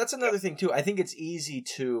 that's another thing too. I think it's easy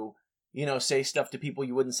to say stuff to people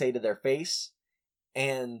you wouldn't say to their face,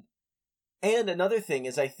 and another thing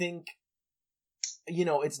is I think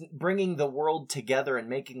it's bringing the world together and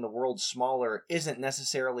making the world smaller isn't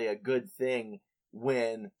necessarily a good thing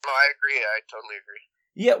when... No, I agree. I totally agree.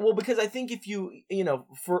 Yeah, well, because I think if you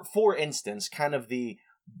for instance, kind of the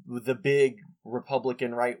big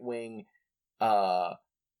Republican right-wing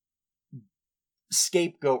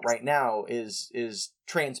scapegoat right now is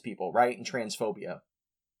trans people, right? And transphobia.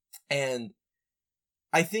 And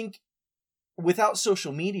I think without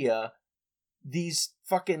social media, these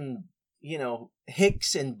fucking...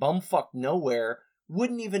 Hicks and bumfuck nowhere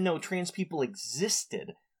wouldn't even know trans people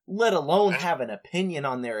existed, let alone have an opinion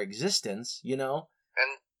on their existence, And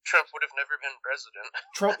Trump would have never been president.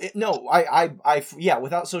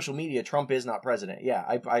 Without social media, Trump is not president. Yeah,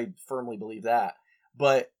 I firmly believe that.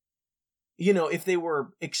 But, if they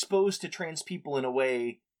were exposed to trans people in a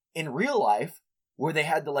way in real life, where they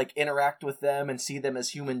had to, interact with them and see them as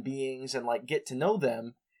human beings and, get to know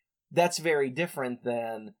them, that's very different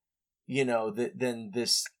than... than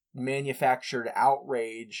this manufactured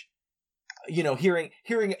outrage,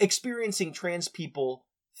 experiencing trans people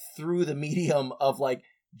through the medium of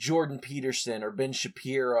Jordan Peterson or Ben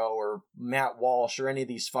Shapiro or Matt Walsh or any of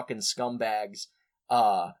these fucking scumbags,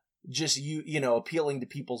 just appealing to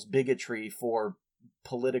people's bigotry for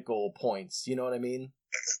political points. You know what I mean?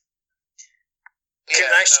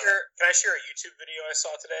 Can I share a YouTube video I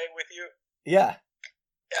saw today with you? Yeah.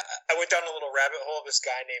 I went down a little rabbit hole of this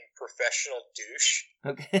guy named Professional Douche.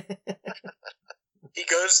 Okay. He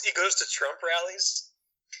goes to Trump rallies,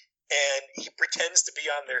 and he pretends to be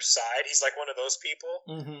on their side. He's like one of those people.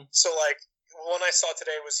 Mm-hmm. So, one I saw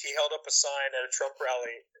today was he held up a sign at a Trump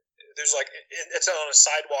rally. There's it's on a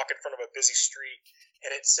sidewalk in front of a busy street,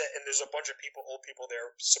 and and there's a bunch of old people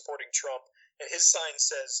there supporting Trump, and his sign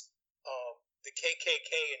says, "The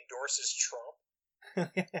KKK endorses Trump."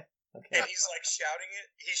 Okay. And he's shouting it.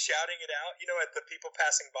 He's shouting it out, at the people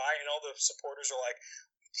passing by, and all the supporters are like,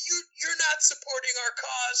 "You're not supporting our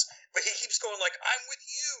cause," but he keeps going "I'm with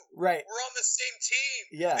you. Right. We're on the same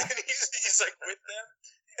team." Yeah. And he's with them,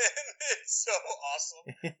 and it's so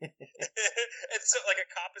awesome. And so a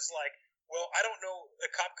cop is "Well, I don't know." A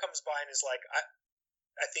cop comes by and is I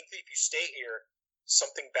think that if you stay here,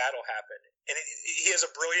 something bad will happen. And he has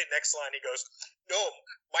a brilliant next line. He goes, "No,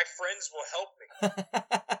 my friends will help me."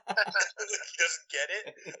 He doesn't get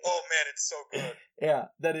it. Oh man, it's so good.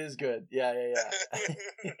 Yeah, that is good. Yeah.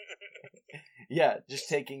 Yeah, just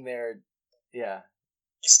taking their He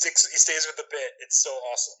stays with the bit. It's so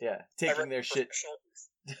awesome. Yeah, taking their shit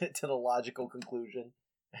to the logical conclusion.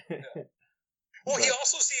 Yeah. Well, he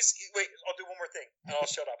also sees... Wait, I'll do one more thing, and I'll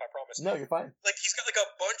shut up, I promise. No, you're fine. He's got a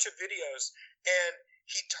bunch of videos, and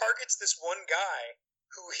he targets this one guy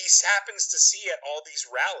who he happens to see at all these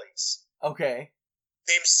rallies. Okay.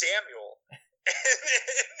 Named Samuel.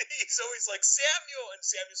 And he's always "Samuel!" And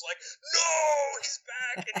Samuel's "No, he's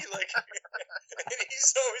back!" And he and he's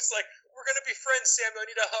always "We're gonna be friends, Samuel, I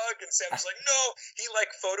need a hug." And Samuel's "No!" He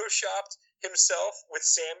photoshopped himself with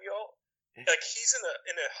Samuel. He's in a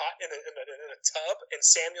tub, and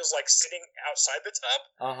Samuel's sitting outside the tub.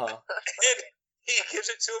 And he gives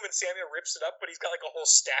it to him, and Samuel rips it up, but he's got a whole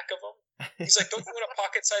stack of them. He's "Don't you want a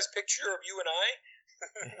pocket-sized picture of you and I?"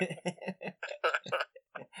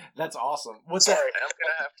 That's awesome. What's Sorry,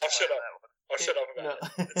 that? I'll shut up. I'll shut up about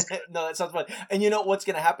it. No, that sounds fun. And you know what's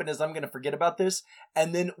going to happen is I'm going to forget about this,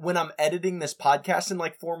 and then when I'm editing this podcast in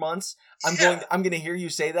like 4 months, I'm going to hear you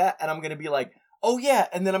say that, and I'm going to be like, oh yeah,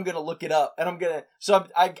 and then I'm going to look it up, and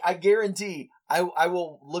I guarantee I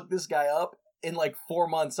will look this guy up in like 4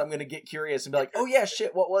 months. I'm going to get curious and be like, oh yeah,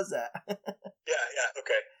 shit, what was that? Yeah,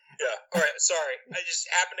 okay. Yeah. All right, sorry. I just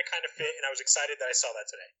happened to kind of fit, and I was excited that I saw that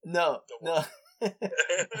today. No.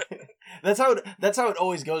 That's how it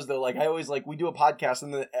always goes though. Like I always we do a podcast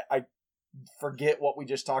and then I forget what we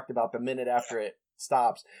just talked about the minute after it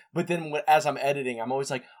stops. But then as I'm editing, I'm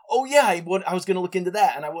always like, oh yeah, I was going to look into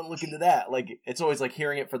that, and I wouldn't look into that. Like it's always like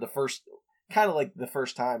hearing it for the first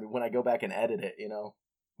time when I go back and edit it, you know.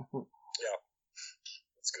 Yeah.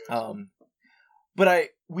 That's good. But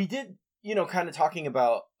we did, you know, kind of talking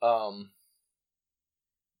about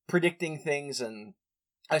predicting things, and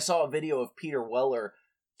I saw a video of Peter Weller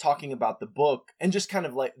talking about the book and just kind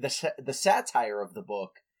of like the satire of the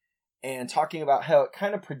book, and talking about how it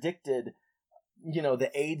kind of predicted, you know,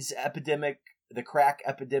 the AIDS epidemic, the crack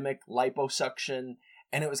epidemic, liposuction,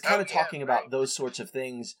 and it was kind of talking about those sorts of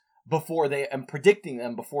things and predicting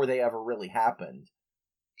them before they ever really happened.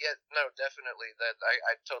 Yeah, no, definitely. That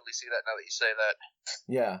I totally see that now that you say that.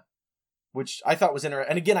 Yeah, which I thought was interesting.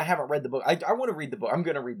 And again, I haven't read the book. I want to read the book. I'm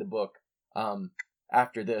going to read the book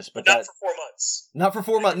after this, but not for 4 months. Not for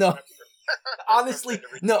 4 months. No, honestly,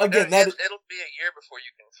 no. Again, it'll be a year before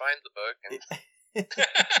you can find the book.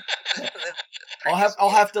 And I'll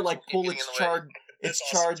have to like pull its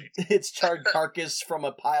charred carcass from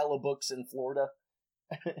a pile of books in Florida.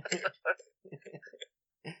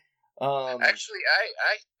 Actually,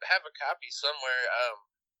 I have a copy somewhere.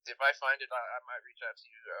 If I find it, I might reach out to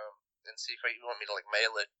you and see if you want me to like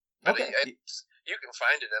mail it. But okay. You can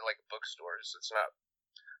find it at like bookstores. It's not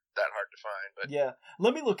that hard to find. But yeah,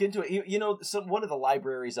 let me look into it. You know, one of the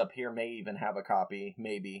libraries up here may even have a copy.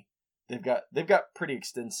 Maybe they've got pretty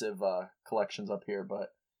extensive collections up here. But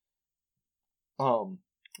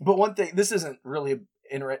one thing, this isn't really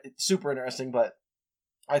super interesting, but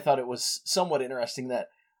I thought it was somewhat interesting that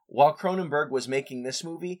while Cronenberg was making this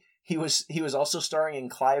movie, he was also starring in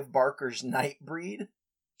Clive Barker's Nightbreed.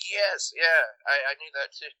 Yes, yeah, I knew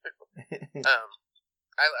that too. I'm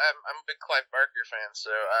a big Clive Barker fan, so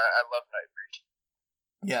I love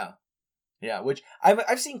Nightbreed. Yeah, which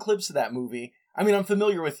I've seen clips of that movie. I mean, I'm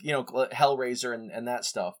familiar with, you know, Hellraiser and that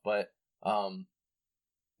stuff, but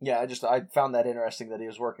yeah, I found that interesting that he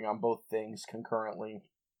was working on both things concurrently.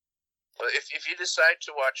 Well, if you decide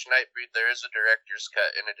to watch Nightbreed, there is a director's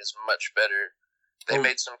cut, and it is much better. They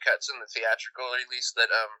made some cuts in the theatrical release that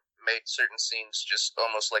made certain scenes just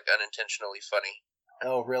almost like unintentionally funny.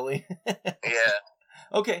 Oh, really? Yeah.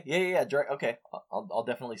 Okay. Yeah. Okay. I'll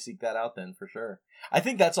definitely seek that out then for sure. I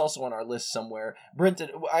think that's also on our list somewhere. Brent,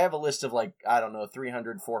 I have a list of like, I don't know,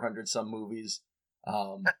 300, 400 some movies.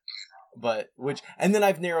 And then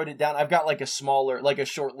I've narrowed it down. I've got like a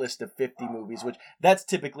short list of 50 movies, which that's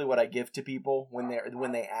typically what I give to people when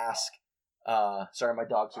they ask. Sorry, my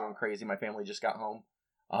dog's going crazy. My family just got home.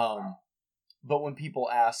 But when people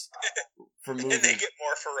ask for movies, and they get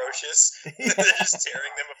more ferocious, they're just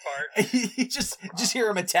tearing them apart. You just hear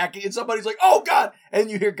them attacking, and somebody's like, "Oh God!"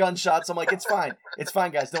 and you hear gunshots. I'm like, "It's fine,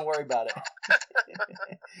 guys. Don't worry about it."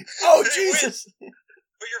 Oh Jesus!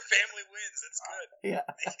 But your family wins. That's good. Yeah.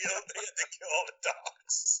 They kill all the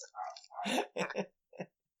dogs.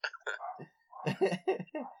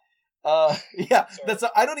 Yeah.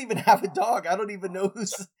 I don't even have a dog. I don't even know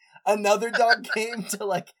who's. Another dog came to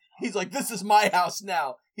like. He's like, "This is my house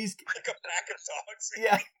now." He's like a pack of dogs.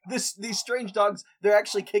 Yeah. These strange dogs. They're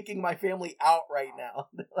actually kicking my family out right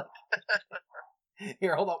now.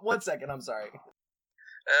 Here, hold on 1 second. I'm sorry.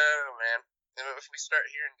 Oh man. If we start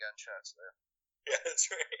hearing gunshots, though. Yeah, that's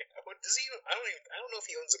right. Does he? I don't know if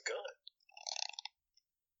he owns a gun.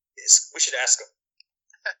 We should ask him.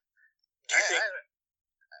 Do you think?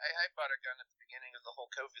 I bought a gun at the beginning of the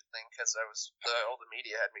whole COVID thing because all the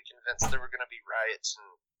media had me convinced there were going to be riots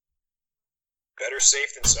and. Better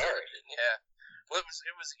safe than sorry. Yeah. Well,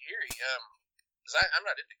 it was eerie. Cause I'm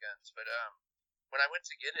not into guns, but when I went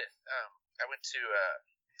to get it, I went to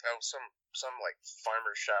some like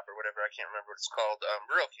farmer shop or whatever, I can't remember what it's called,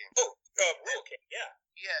 Rural King. Oh, Rural King, yeah.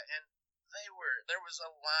 Yeah, and there was a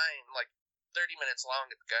line like 30 minutes long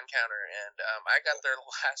at the gun counter, and I got their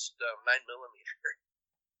last 9mm.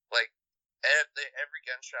 Like every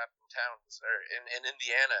gun shop in town in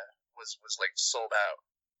Indiana was like sold out.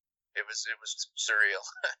 It was surreal.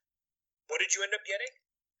 What did you end up getting?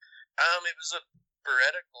 It was a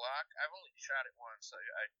Beretta Glock. I've only shot it once.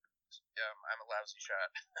 I'm a lousy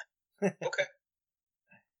shot. Okay.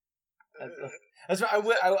 That's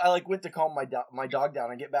right. I like went to calm my dog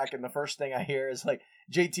down and get back, and the first thing I hear is like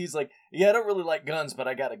JT's like, "Yeah, I don't really like guns, but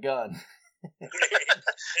I got a gun." And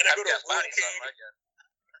I go to bodies on my gun.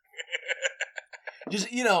 Just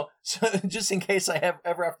so, just in case I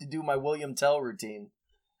ever have to do my William Tell routine.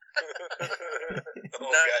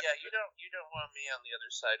 Yeah, you don't want me on the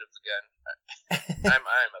other side of the gun. I'm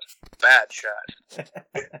a bad shot.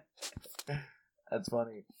 That's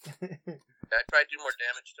funny. I'd probably do more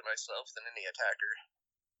damage to myself than any attacker.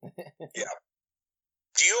 Yeah.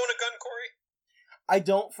 Do you own a gun, Corey? I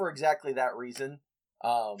don't, for exactly that reason.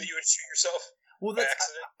 That you would shoot yourself? Well, by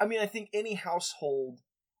accident? I mean, I think any household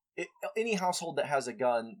that has a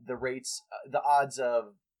gun, the odds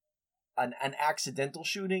of an accidental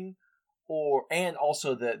shooting, and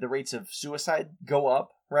also the rates of suicide go up,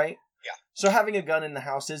 right? Yeah. So having a gun in the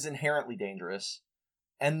house is inherently dangerous,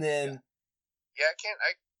 and then I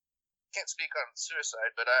can't speak on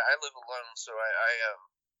suicide, but I live alone, so I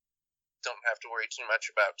don't have to worry too much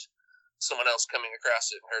about someone else coming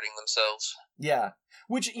across it and hurting themselves. Yeah,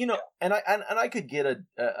 which and I could get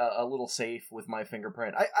a little safe with my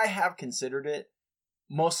fingerprint. I have considered it,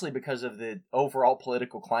 mostly because of the overall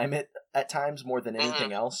political climate at times more than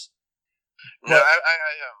anything else. No, I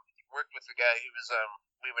worked with a guy who was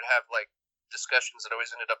we would have like discussions that always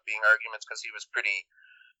ended up being arguments because he was pretty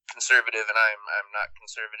conservative and I'm not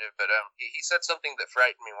conservative, but he said something that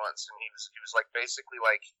frightened me once, and he was like basically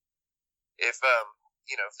like if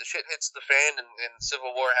if the shit hits the fan and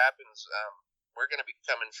civil war happens, we're gonna be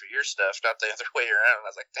coming for your stuff, not the other way around. And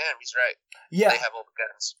I was like, damn, he's right. Yeah, they have all the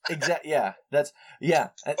guns. Exactly. Yeah, that's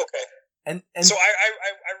Okay. And so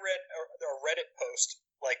I read a Reddit post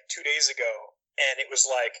like 2 days ago, and it was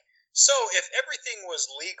like, so if everything was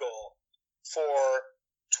legal for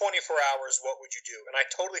 24 hours, what would you do? And I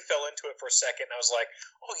totally fell into it for a second. And I was like,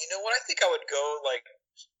 oh, you know what? I think I would go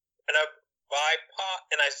and I buy pot,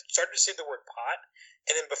 and I started to say the word pot,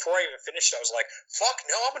 and then before I even finished, I was like, fuck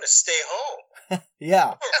no, I'm going to stay home.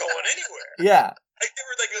 Yeah. I'm not going anywhere. Yeah. Like they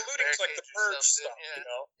were like alluding to like the Purge stuff,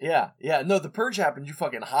 Yeah. No, the Purge happened. You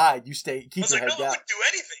fucking hide. You keep your head down. I wouldn't do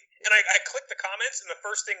anything. And I clicked the comments, and the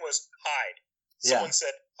first thing was hide. Someone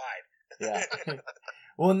said hide. Yeah.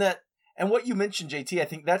 Well, and what you mentioned, JT, I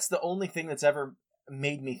think that's the only thing that's ever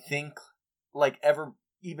made me think, like, ever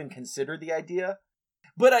even consider the idea.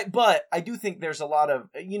 But I do think there's a lot of,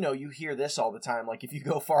 you hear this all the time, like, if you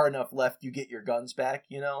go far enough left, you get your guns back,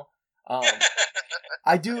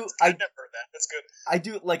 I do. I've never heard that. That's good. I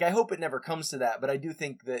do, like, I hope it never comes to that, but I do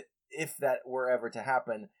think that if that were ever to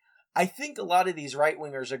happen, I think a lot of these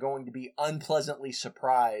right-wingers are going to be unpleasantly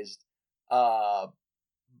surprised. I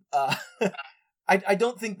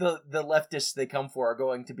don't think the leftists they come for are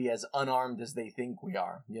going to be as unarmed as they think we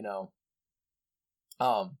are,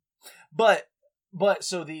 But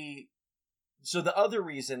so the other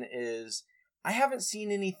reason is I haven't seen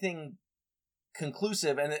anything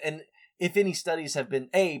conclusive, and if any studies have been,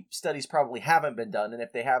 studies probably haven't been done, and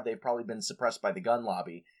if they have, they've probably been suppressed by the gun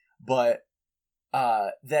lobby. But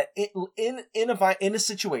that in a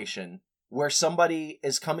situation where somebody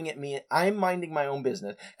is coming at me, I'm minding my own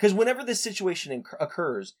business, because whenever this situation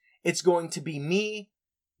occurs, it's going to be me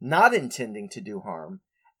not intending to do harm,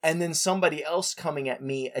 and then somebody else coming at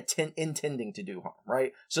me intending to do harm,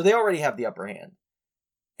 right? So they already have the upper hand.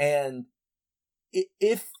 And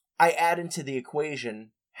if I add into the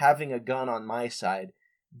equation having a gun on my side,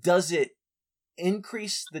 does it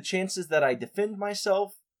increase the chances that I defend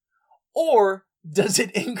myself? Or does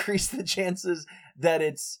it increase the chances that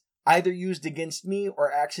it's either used against me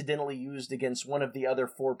or accidentally used against one of the other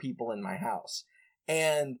 4 people in my house?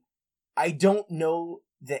 And I don't know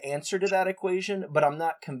the answer to that equation, but I'm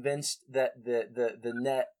not convinced that the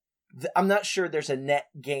net... I'm not sure there's a net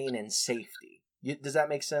gain in safety. Does that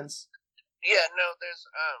make sense? Yeah, no, there's...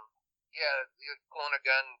 pulling a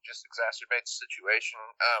gun just exacerbates the situation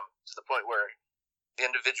to the point where the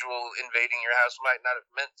individual invading your house might not have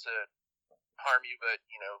meant to harm you, but,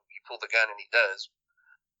 you pull the gun and he does.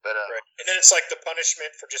 But right. And then it's like the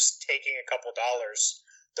punishment for just taking a couple dollars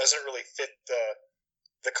doesn't really fit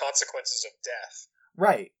the consequences of death.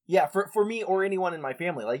 Right. Yeah, for me or anyone in my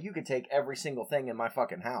family, like, you could take every single thing in my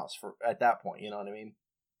fucking house at that point, you know what I mean?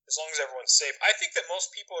 As long as everyone's safe. I think that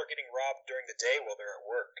most people are getting robbed during the day while they're at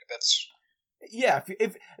work. Yeah, I think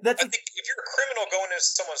if you're a criminal going into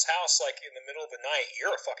someone's house like in the middle of the night,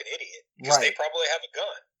 you're a fucking idiot because they probably have a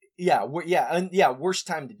gun. Yeah, worst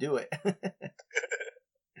time to do it.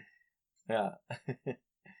 Yeah.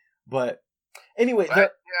 But anyway, I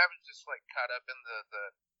was just like caught up in the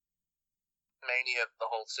mania of the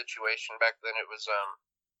whole situation back then. It was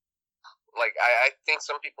like I think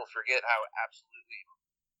some people forget how absolutely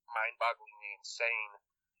mind-bogglingly insane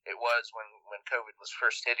it was when COVID was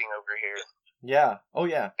first hitting over here. Yeah. Oh,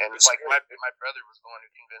 yeah. And like my brother was the one who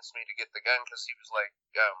convinced me to get the gun because he was like,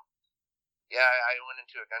 yeah, I went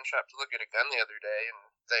into a gun shop to look at a gun the other day, and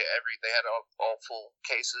they had all full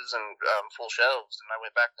cases and full shelves, and I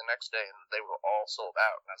went back the next day and they were all sold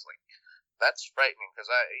out, and I was like, that's frightening because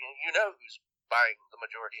who's buying the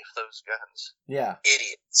majority of those guns. Yeah.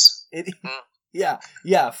 Idiots.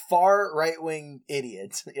 Yeah. Far right-wing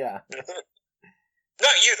idiots. Yeah.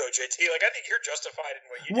 Not you though, JT. Like, I think you're justified in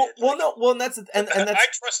what you did. Well, no. Well, and that's I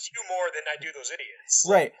trust you more than I do those idiots.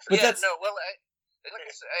 Right. But yeah. that's No. Well, like I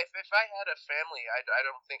said, if I had a family, I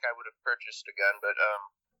don't think I would have purchased a gun. But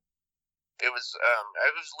it was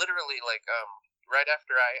literally like right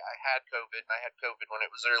after I had COVID, and I had COVID when it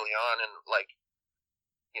was early on, and like,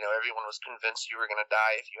 everyone was convinced you were gonna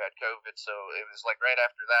die if you had COVID. So it was like right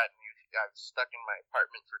after that, and I was stuck in my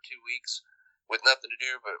apartment for 2 weeks with nothing to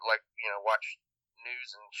do but like watch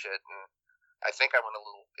news and shit, and I think I went a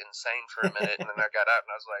little insane for a minute, and then I got out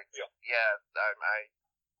and I was like, yeah,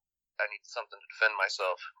 I need something to defend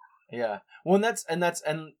myself. Yeah. Well, and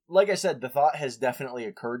like I said, the thought has definitely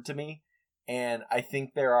occurred to me, and I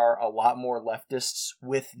think there are a lot more leftists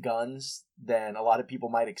with guns than a lot of people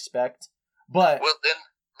might expect. But then,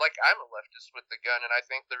 like, I'm a leftist with the gun, and I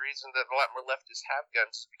think the reason that a lot more leftists have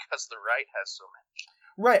guns is because the right has so many.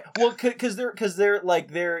 Right. Well, because their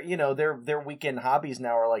weekend hobbies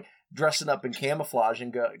now are like dressing up in camouflage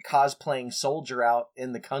and cosplaying soldier out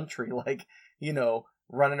in the country, like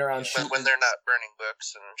running around shooting. When they're not burning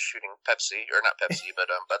books and shooting Pepsi, or not Pepsi, but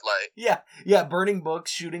Bud Light. Yeah, burning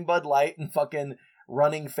books, shooting Bud Light, and fucking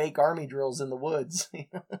running fake army drills in the woods.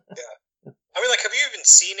 Yeah. I mean, like, have you even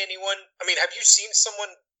seen anyone? I mean, have you seen someone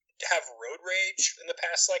have road rage in the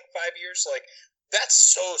past 5 years? Like, that's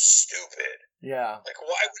so stupid. Yeah. Like,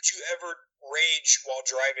 why would you ever rage while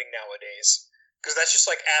driving nowadays? Because that's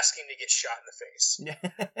just like asking to get shot in the face.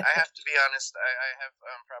 I have to be honest, I have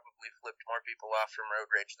probably flipped more people off from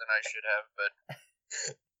road rage than I should have, but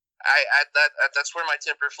that's where my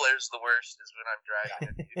temper flares the worst, is when I'm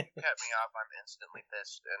driving. If you cut me off, I'm instantly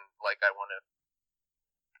pissed, and like I want to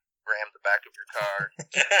ram the back of your car.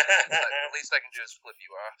 At least I can just flip you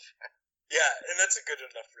off. Yeah, and that's a good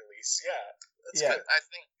enough release. Yeah, that's good. I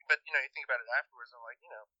think, but you think about it afterwards. I'm like,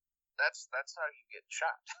 that's how you get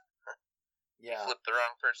shot. Yeah, you flip the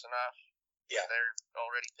wrong person off. Yeah, they're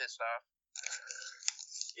already pissed off.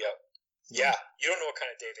 Yep. Yeah, you don't know what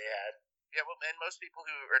kind of day they had. Yeah, well, and most people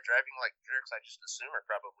who are driving like jerks, I just assume are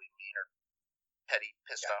probably mean or petty,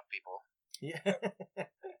 pissed off people. Yeah.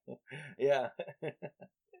 Yeah.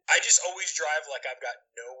 I just always drive like I've got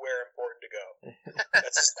nowhere important to go. I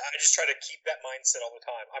just try to keep that mindset all the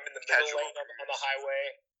time. I'm in the middle lane on the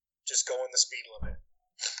highway, just going the speed limit.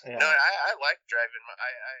 Yeah. No, I like driving.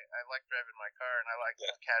 I like driving my car, and I like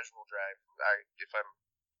casual drive. If I'm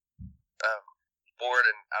bored,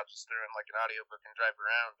 and I'll just throw in like an audiobook and drive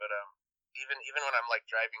around. But even when I'm like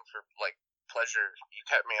driving for like pleasure, you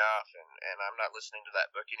cut me off, and I'm not listening to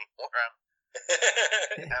that book anymore.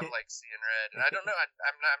 I'm like seeing red, and I don't know.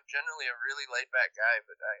 I'm generally a really laid back guy,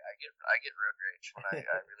 but I get road rage when I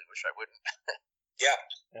really wish I wouldn't. Yeah.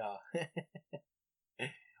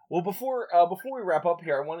 Well, before we wrap up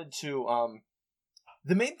here, I wanted to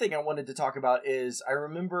the main thing I wanted to talk about is I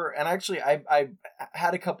remember, and actually I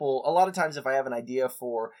had a lot of times if I have an idea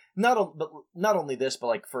for not only this, but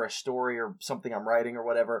like for a story or something I'm writing or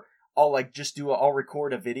whatever, I'll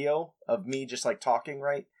record a video of me just like talking,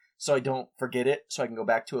 right? So I don't forget it, so I can go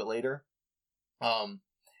back to it later. And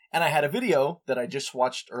I had a video that I just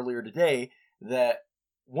watched earlier today that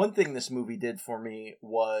one thing this movie did for me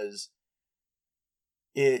was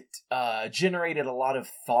it generated a lot of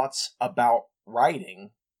thoughts about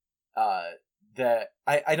writing that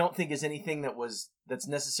I don't think is anything that's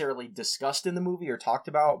necessarily discussed in the movie or talked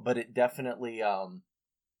about, but it definitely,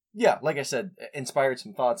 like I said, inspired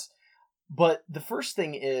some thoughts. But the first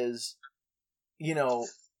thing is,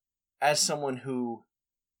 as someone who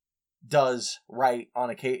does write on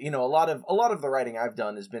occasion, a lot of the writing I've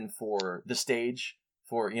done has been for the stage,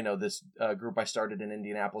 for this group I started in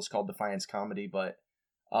Indianapolis called Defiance Comedy. But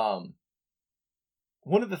one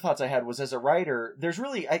of the thoughts I had was, as a writer, there's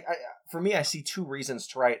really for me, I see two reasons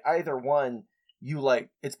to write. Either one,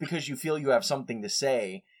 it's because you feel you have something to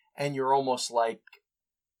say, and you're almost like,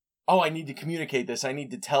 oh, I need to communicate this. I need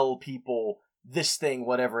to tell people this thing,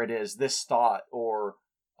 whatever it is, this thought, or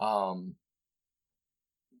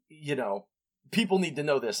people need to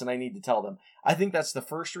know this and I need to tell them. I think that's the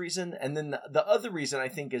first reason. And then the other reason I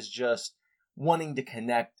think is just wanting to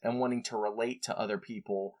connect and wanting to relate to other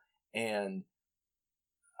people. And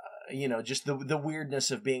just the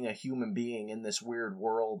weirdness of being a human being in this weird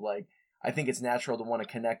world. Like, I think it's natural to want to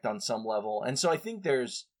connect on some level. And so I think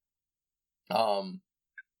there's, I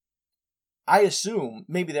assume,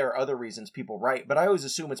 maybe there are other reasons people write, but I always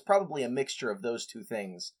assume it's probably a mixture of those two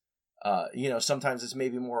things. Sometimes it's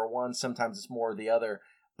maybe more one, sometimes it's more the other,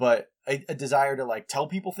 but a desire to like tell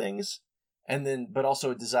people things, and then, but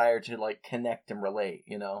also a desire to like connect and relate,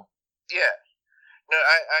 Yeah. No,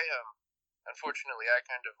 I unfortunately, I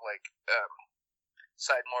kind of like,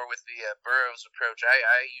 side more with the Burroughs approach.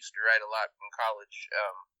 I used to write a lot in college,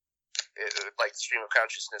 like stream of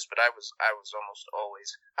consciousness, but I was almost always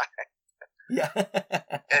high. Yeah.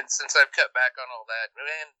 And since I've cut back on all that,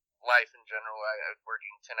 and life in general, I'm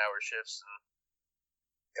working 10-hour shifts, and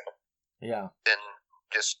yeah, and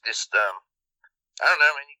just I don't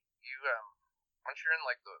know, man. You once you're in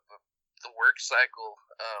like the work cycle,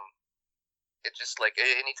 it's just like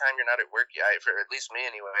anytime you're not at work, for at least me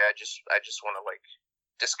anyway, I just want to like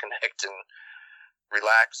disconnect and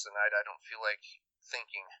relax, and I don't feel like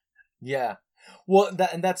thinking. Yeah. Well,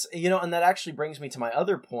 that's and that actually brings me to my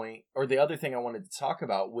other point, or the other thing I wanted to talk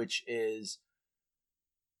about, which is,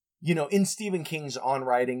 in Stephen King's On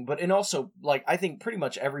Writing, but in also, like, I think pretty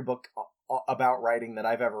much every book about writing that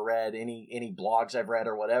I've ever read, any blogs I've read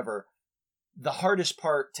or whatever, the hardest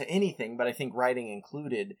part to anything, but I think writing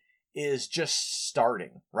included, is just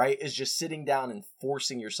starting, right? Is just sitting down and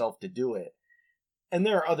forcing yourself to do it. And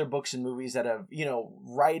there are other books and movies that have,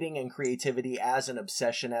 writing and creativity as an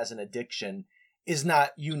obsession, as an addiction, is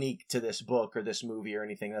not unique to this book or this movie or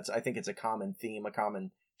anything. I think it's a common theme, a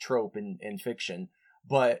common trope in fiction.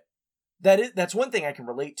 But that's one thing I can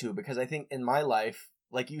relate to, because I think in my life,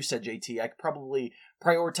 like you said, JT, I could probably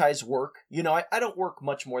prioritize work. I don't work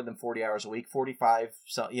much more than 40 hours a week, 45,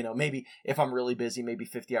 so, maybe if I'm really busy, maybe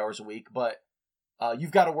 50 hours a week. But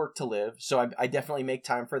you've got to work to live. So I definitely make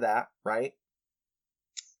time for that, right?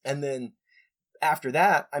 And then after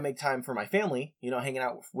that, I make time for my family, hanging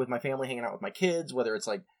out with my family, hanging out with my kids, whether it's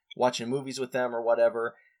like watching movies with them or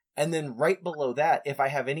whatever. And then right below that, if I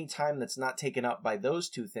have any time that's not taken up by those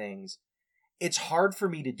two things, it's hard for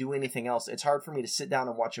me to do anything else. It's hard for me to sit down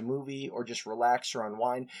and watch a movie or just relax or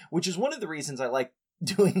unwind, which is one of the reasons I like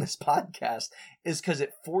doing this podcast, is because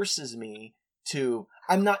it forces me to,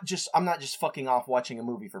 I'm not just fucking off watching a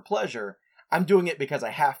movie for pleasure. I'm doing it because I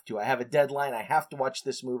have to. I have a deadline. I have to watch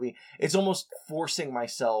this movie. It's almost forcing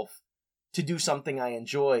myself to do something I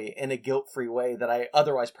enjoy in a guilt-free way that I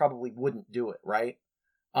otherwise probably wouldn't do it, right?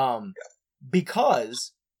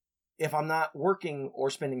 Because if I'm not working or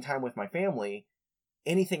spending time with my family,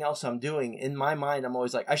 anything else I'm doing, in my mind, I'm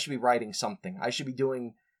always like, I should be writing something. I should be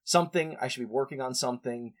doing something. I should be working on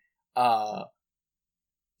something. So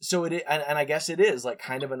it, and I guess it is like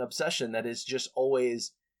kind of an obsession that is just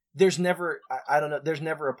always, there's never, I don't know, there's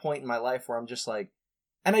never a point in my life where I'm just like,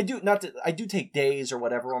 and I do take days or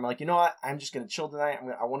whatever where I'm like, you know what, I'm just going to chill tonight.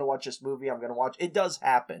 I want to watch this movie. I'm going to watch. It does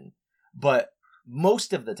happen. But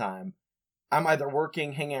most of the time, I'm either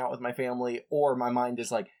working, hanging out with my family, or my mind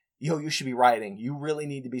is like, yo, you should be writing. You really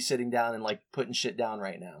need to be sitting down and like putting shit down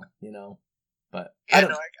right now, But yeah, I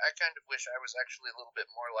don't know. I kind of wish I was actually a little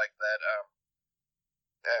bit more like that.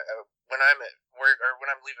 When I'm at work or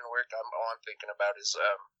when I'm leaving work, all I'm thinking about is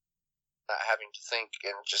not having to think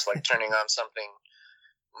and just like turning on something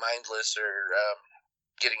mindless or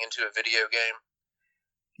getting into a video game.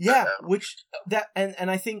 Yeah, which that and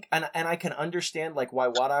I think and I can understand like why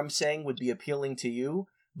what I'm saying would be appealing to you,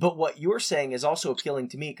 but what you're saying is also appealing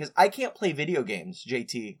to me, because I can't play video games,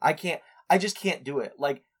 JT. I just can't do it.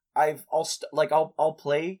 Like I'll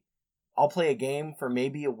play a game for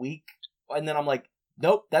maybe a week, and then I'm like,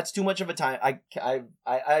 nope, that's too much of a time.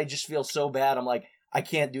 I just feel so bad. I'm like, I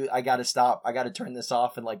can't do it. I gotta stop. I gotta turn this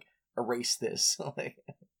off and like erase this.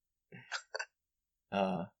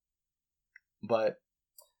 But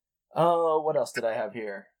what else did I have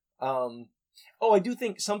here? I do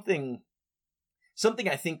think something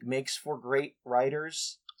I think makes for great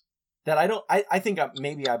writers that I think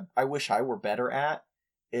I wish I were better at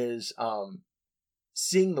is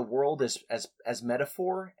seeing the world as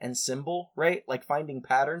metaphor and symbol, right? Like finding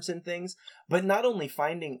patterns in things, but not only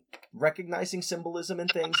recognizing symbolism in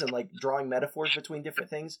things and like drawing metaphors between different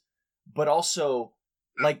things, but also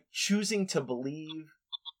like choosing to believe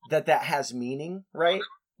that has meaning, right?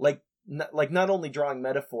 Like not only drawing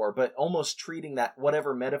metaphor, but almost treating that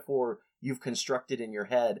whatever metaphor you've constructed in your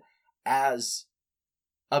head as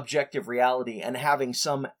objective reality and having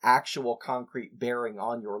some actual concrete bearing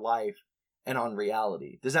on your life and on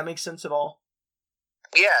reality. Does that make sense at all?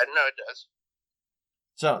 Yeah, no, it does.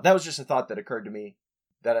 So that was just a thought that occurred to me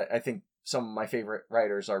that I think some of my favorite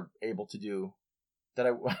writers are able to do that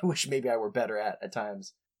I wish maybe I were better at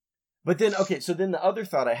times. But then, okay, so then the other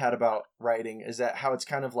thought I had about writing is that how it's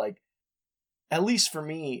kind of like, at least for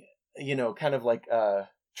me, you know, kind of like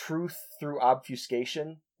truth through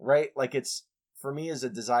obfuscation, right? Like it's, for me, is a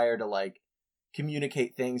desire to like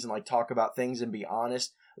communicate things and like talk about things and be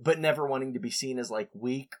honest, but never wanting to be seen as like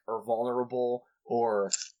weak or vulnerable or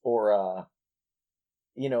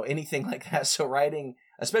you know, anything like that. So writing,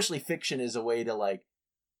 especially fiction, is a way to like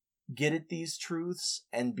get at these truths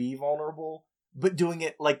and be vulnerable, but doing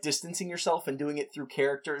it like distancing yourself and doing it through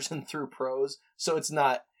characters and through prose. So it's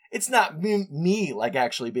not me like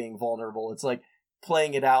actually being vulnerable. It's like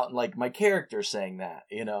playing it out and like my character saying that,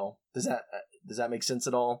 you know. Does that make sense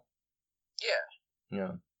at all? Yeah.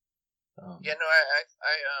 Yeah. Yeah, no, I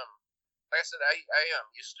like I said, I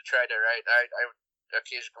used to try to write. I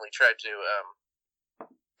occasionally tried to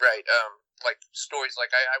write like stories.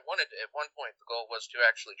 Like I wanted to, at one point, the goal was to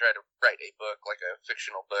actually try to write a book, like a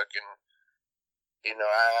fictional book, and you know,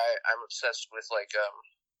 I'm obsessed with like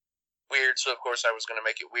weird, so of course I was going to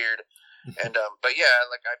make it weird. And but yeah,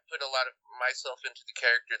 like I put a lot of myself into the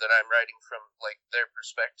character that I'm writing from, like their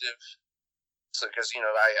perspective. So because, you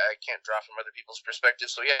know, I can't draw from other people's perspective.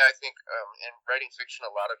 So yeah, I think in writing fiction,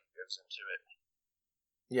 a lot of it goes into it.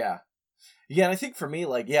 Yeah. Yeah, and I think for me,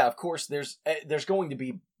 like, yeah, of course, there's going to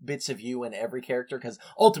be bits of you in every character, because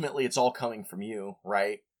ultimately it's all coming from you,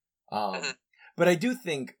 right? But I do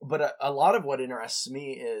think, but a lot of what interests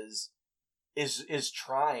me is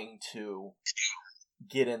trying to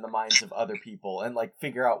get in the minds of other people and like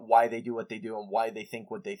figure out why they do what they do and why they think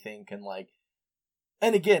what they think, and like,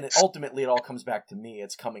 and again, ultimately it all comes back to me.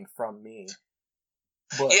 It's coming from me.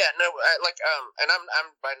 But, yeah, no, and I'm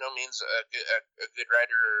by no means a good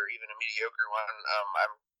writer or even a mediocre one.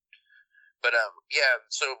 Yeah.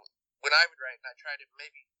 So when I would write, I tried it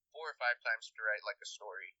maybe 4 or 5 times to write like a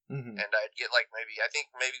story, and I'd get like I think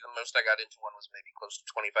maybe the most I got into one was maybe close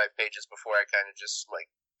to 25 pages before I kind of just like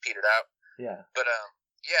petered out. Yeah. But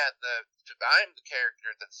yeah, I'm the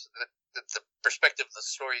character that's the perspective the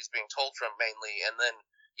story is being told from mainly, and then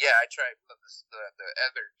yeah, I try the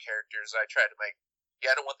other characters. I try to make.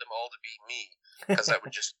 Yeah, I don't want them all to be me, because that would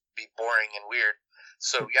just be boring and weird.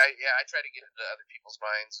 So yeah, I try to get into other people's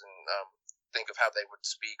minds and think of how they would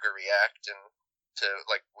speak or react, and to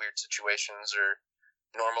like weird situations or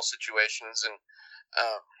normal situations, and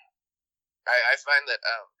I find that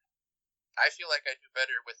I feel like I do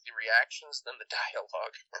better with the reactions than the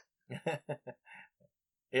dialogue.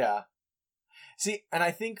 Yeah. See, and I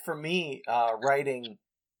think for me, writing,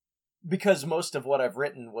 because most of what I've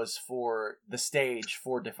written was for the stage,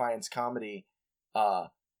 for Defiance Comedy, a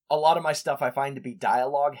lot of my stuff I find to be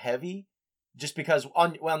dialogue heavy, just because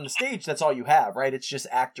on the stage, that's all you have, right? It's just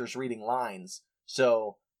actors reading lines.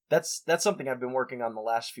 So that's something I've been working on the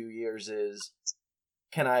last few years is,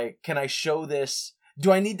 can I show this?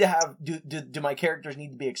 Do I need to have, do my characters need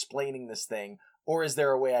to be explaining this thing? Or is there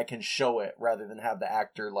a way I can show it rather than have the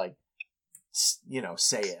actor, like, you know,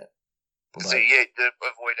 say it? So yeah, to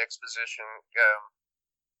avoid exposition,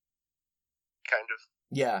 kind of.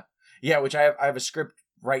 Yeah. Which I have a script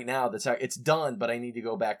right now it's done, but I need to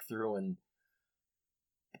go back through and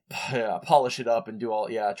polish it up and do all.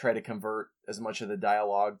 Yeah, try to convert as much of the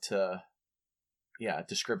dialogue to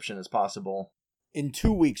description as possible. In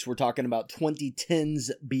 2 weeks, we're talking about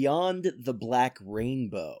 2010's Beyond the Black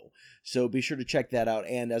Rainbow. So be sure to check that out.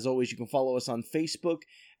 And as always, you can follow us on Facebook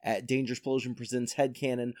at Danger Explosion Presents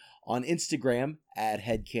Headcanon, on Instagram at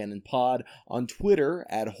HeadcanonPod, on Twitter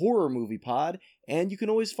at Horror Movie Pod, and you can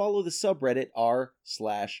always follow the subreddit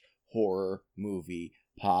r/Horror Movie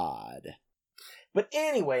Pod. But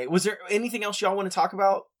anyway, was there anything else y'all want to talk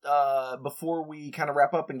about before we kind of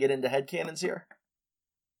wrap up and get into headcanons here?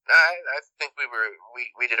 I think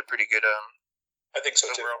we did a pretty good I think so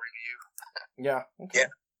too. Overall review. Yeah. Okay. Yeah.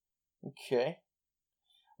 Okay.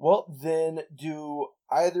 Well, then, do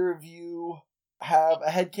either of you have a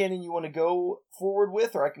headcanon you want to go forward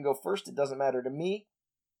with, or I can go first? It doesn't matter to me.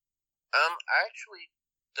 I actually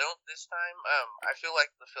don't this time. I feel like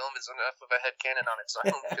the film is enough of a headcanon on its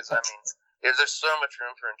own, because I mean, there's so much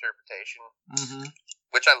room for interpretation,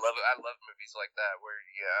 which I love. I love movies like that where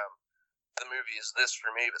the movie is this for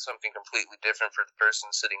me, but something completely different for the person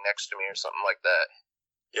sitting next to me, or something like that.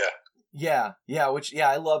 Yeah.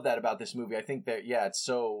 I love that about this movie. I think that, it's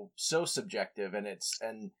so subjective, and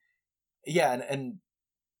and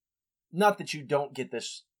not that you don't get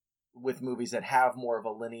this with movies that have more of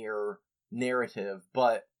a linear narrative,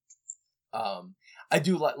 but I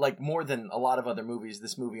do like more than a lot of other movies,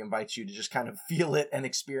 this movie invites you to just kind of feel it and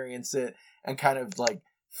experience it and kind of like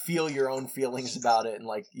feel your own feelings about it and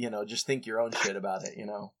like, you know, just think your own shit about it, you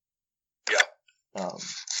know? Yeah.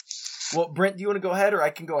 Well, Brent, do you want to go ahead, or I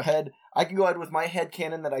can go ahead? I can go ahead with my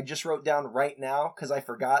headcanon that I just wrote down right now because I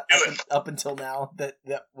forgot up until now that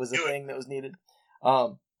was a thing that was needed.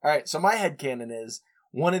 All right, so my headcanon is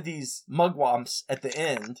one of these mugwumps at the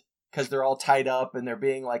end, because they're all tied up and they're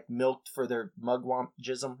being like milked for their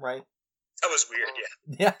mugwumpjism, right? That was weird,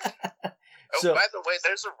 yeah. Yeah. So, by the way,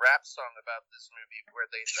 there's a rap song about this movie where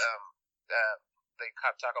they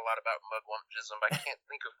talk a lot about mugwumpjism. I can't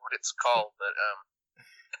think of what it's called, but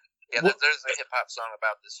yeah, there's a hip hop song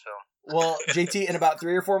about this film. Well, JT, in about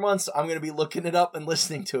 3 or 4 months, I'm going to be looking it up and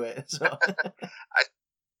listening to it. So I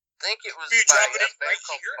think it was. You drop it right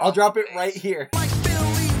here? I'll drop it right here.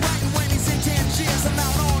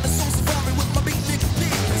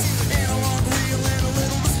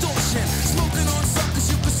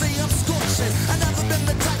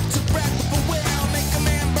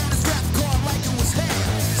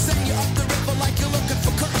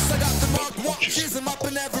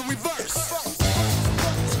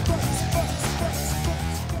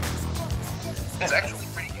 It's actually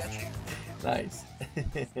pretty catchy. Nice.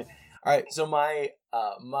 All right, so my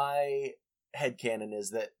headcanon is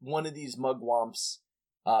that one of these mugwumps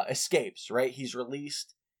escapes, right? He's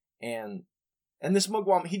released, and this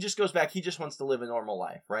mugwump, he just goes back. He just wants to live a normal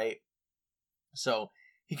life, right? So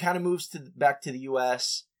he kind of moves back to the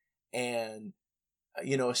U.S. and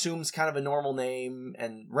assumes kind of a normal name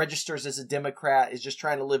and registers as a Democrat. Is just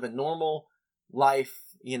trying to live a normal life,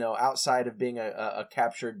 outside of being a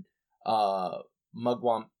captured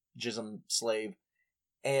mugwumpjism slave.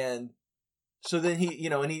 And so then he,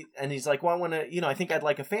 and he's like, well, I want to, I think I'd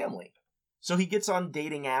like a family. So he gets on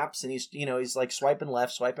dating apps and he's like swiping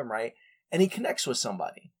left, swiping right, and he connects with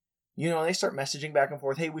somebody. And they start messaging back and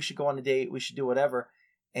forth. Hey, we should go on a date. We should do whatever.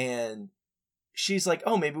 And she's like,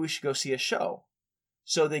 oh, maybe we should go see a show.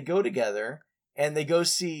 So they go together and they go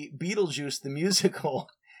see Beetlejuice the musical.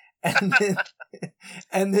 And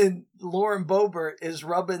then Lauren Boebert is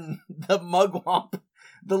rubbing the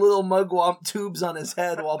little mugwump tubes on his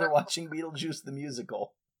head while they're watching Beetlejuice the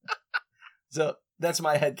musical. So that's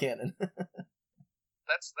my headcanon.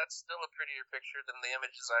 That's still a prettier picture than the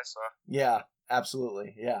images I saw. Yeah,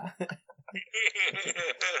 absolutely. Yeah.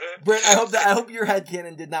 Brent, I hope your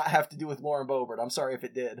headcanon did not have to do with Lauren Boebert. I'm sorry if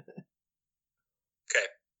it did. Okay.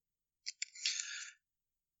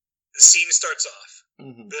 The scene starts off.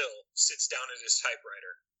 Mm-hmm. Bill sits down at his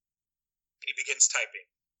typewriter. He begins typing.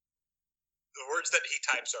 The words that he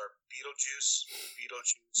types are Beetlejuice,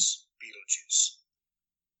 Beetlejuice, Beetlejuice.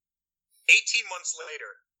 18 months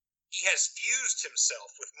later, he has fused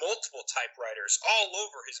himself with multiple typewriters all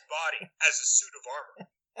over his body as a suit of armor.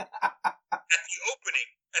 At the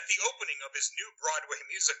opening of his new Broadway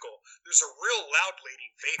musical, there's a real loud lady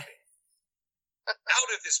vaping. Out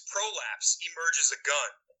of his prolapse emerges a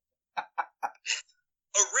gun.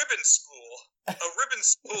 A ribbon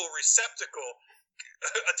spool receptacle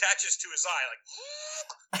attaches to his eye,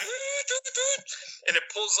 and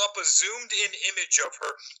it pulls up a zoomed-in image of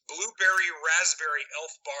her blueberry raspberry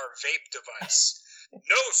elf bar vape device.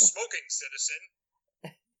 No smoking, citizen.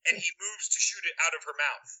 And he moves to shoot it out of her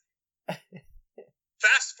mouth.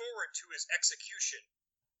 Fast forward to his execution.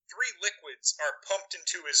 3 liquids are pumped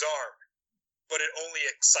into his arm, but it only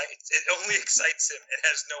excites him and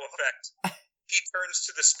has no effect. He turns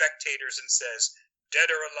to the spectators and says, "Dead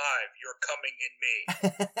or alive, you're coming in me."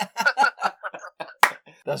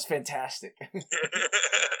 That was fantastic.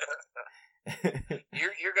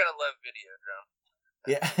 You're gonna love Videodrome.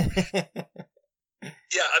 Yeah.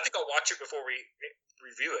 Yeah, I think I'll watch it before we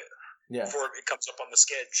review it. Yeah. Before it comes up on the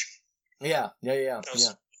sketch. Yeah.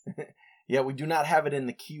 Yeah, we do not have it in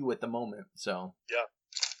the queue at the moment, so. Yeah.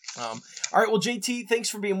 All right, well, JT, thanks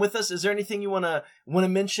for being with us. Is there anything you want to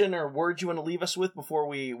mention or words you want to leave us with before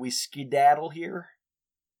we skedaddle here?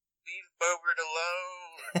 Leave Boebert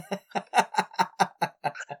alone.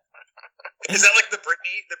 Is that like the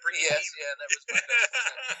Britney? Yes, yeah, that was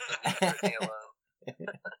my Britney alone.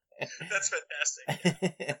 That's fantastic.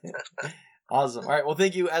 Awesome. All right, well,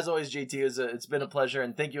 thank you as always, JT. It's been a pleasure,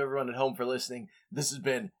 and thank you everyone at home for listening. This has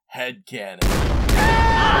been Headcanon.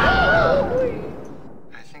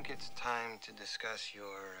 I think it's time to discuss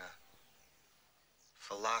your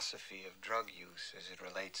philosophy of drug use as it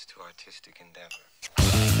relates to artistic endeavor.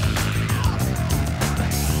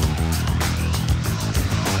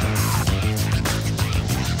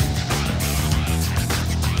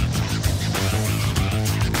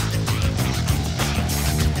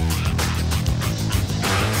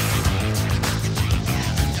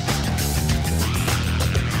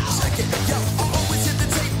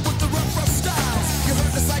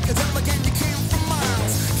 Psychedelic and you came from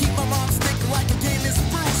miles. Keep my mom's thick like a Guinness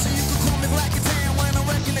brew, so you can call me Black and Tan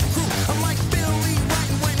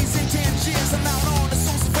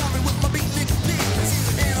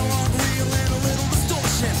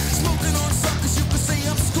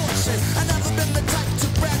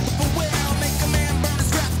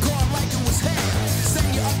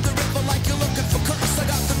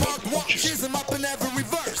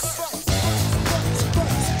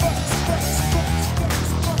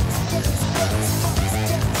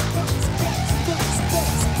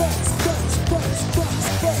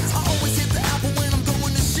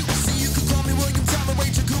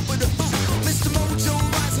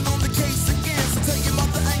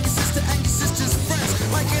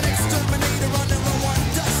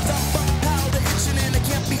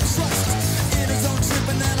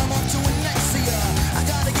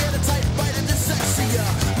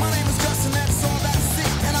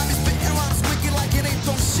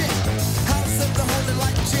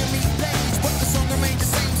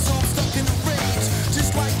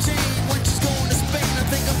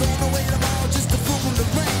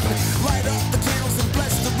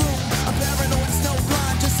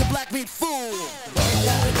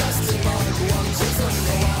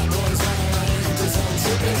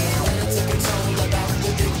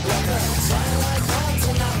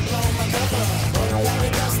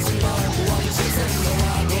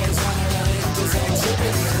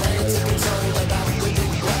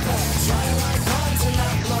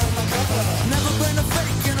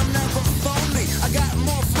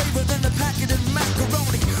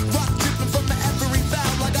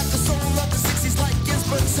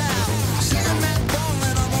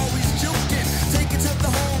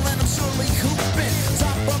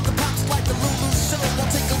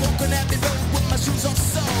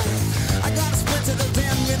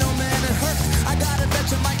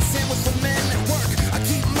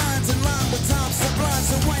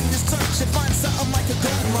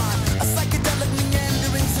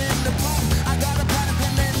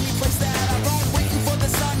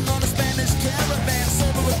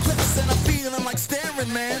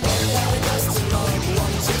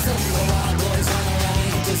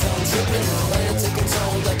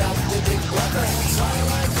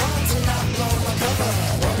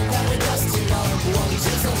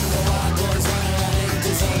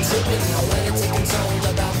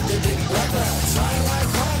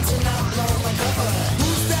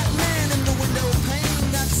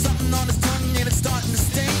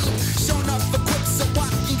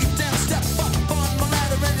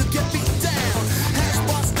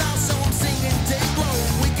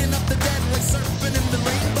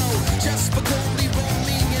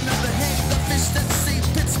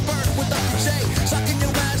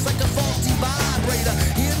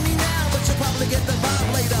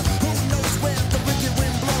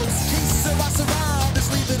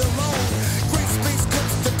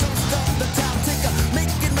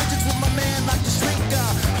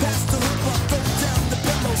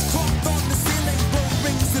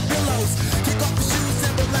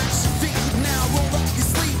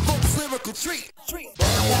street. I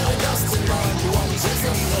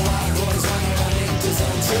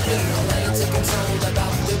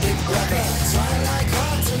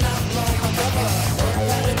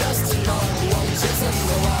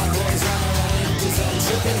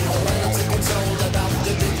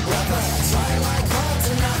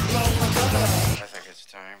think it's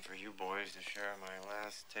time for you boys to share my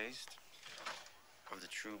last taste of the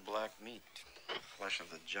true black meat. The flesh of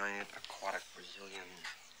the giant aquatic Brazilian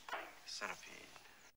centipede.